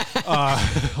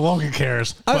 But, Logan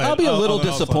cares. I'll be a little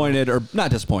disappointed, or not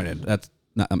disappointed. That's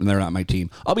not. I mean, they're not my team.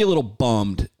 I'll be a little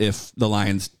bummed if the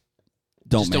Lions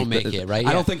don't make it. Right?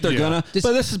 I don't think they're gonna.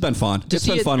 But this has been fun. It's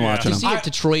been fun watching to them. see if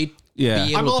Detroit be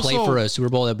able to play for a Super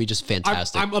Bowl, that'd be just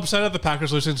fantastic. I'm upset at the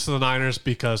Packers losing to the Niners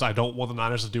because I don't want the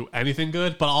Niners to do anything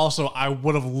good. But also, I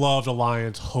would have loved the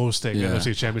Lions hosting the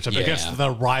NFC Championship against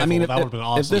the rival. I mean, that would have been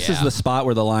awesome. If this is the spot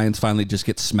where the Lions finally just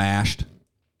get smashed,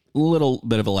 a little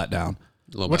bit of a letdown.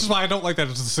 Which is why I don't like that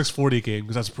it's a 6:40 game,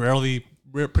 because that's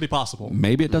pretty possible.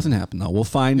 Maybe it doesn't happen, though. We'll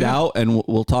find out, and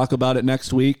we'll talk about it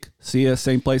next week. See you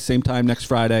same place, same time next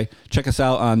Friday. Check us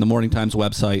out on the Morning Times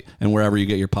website and wherever you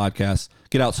get your podcasts.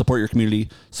 Get out, support your community,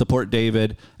 support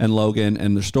David and Logan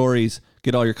and their stories.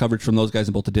 Get all your coverage from those guys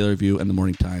in both the Daily Review and the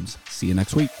Morning Times. See you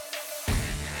next week.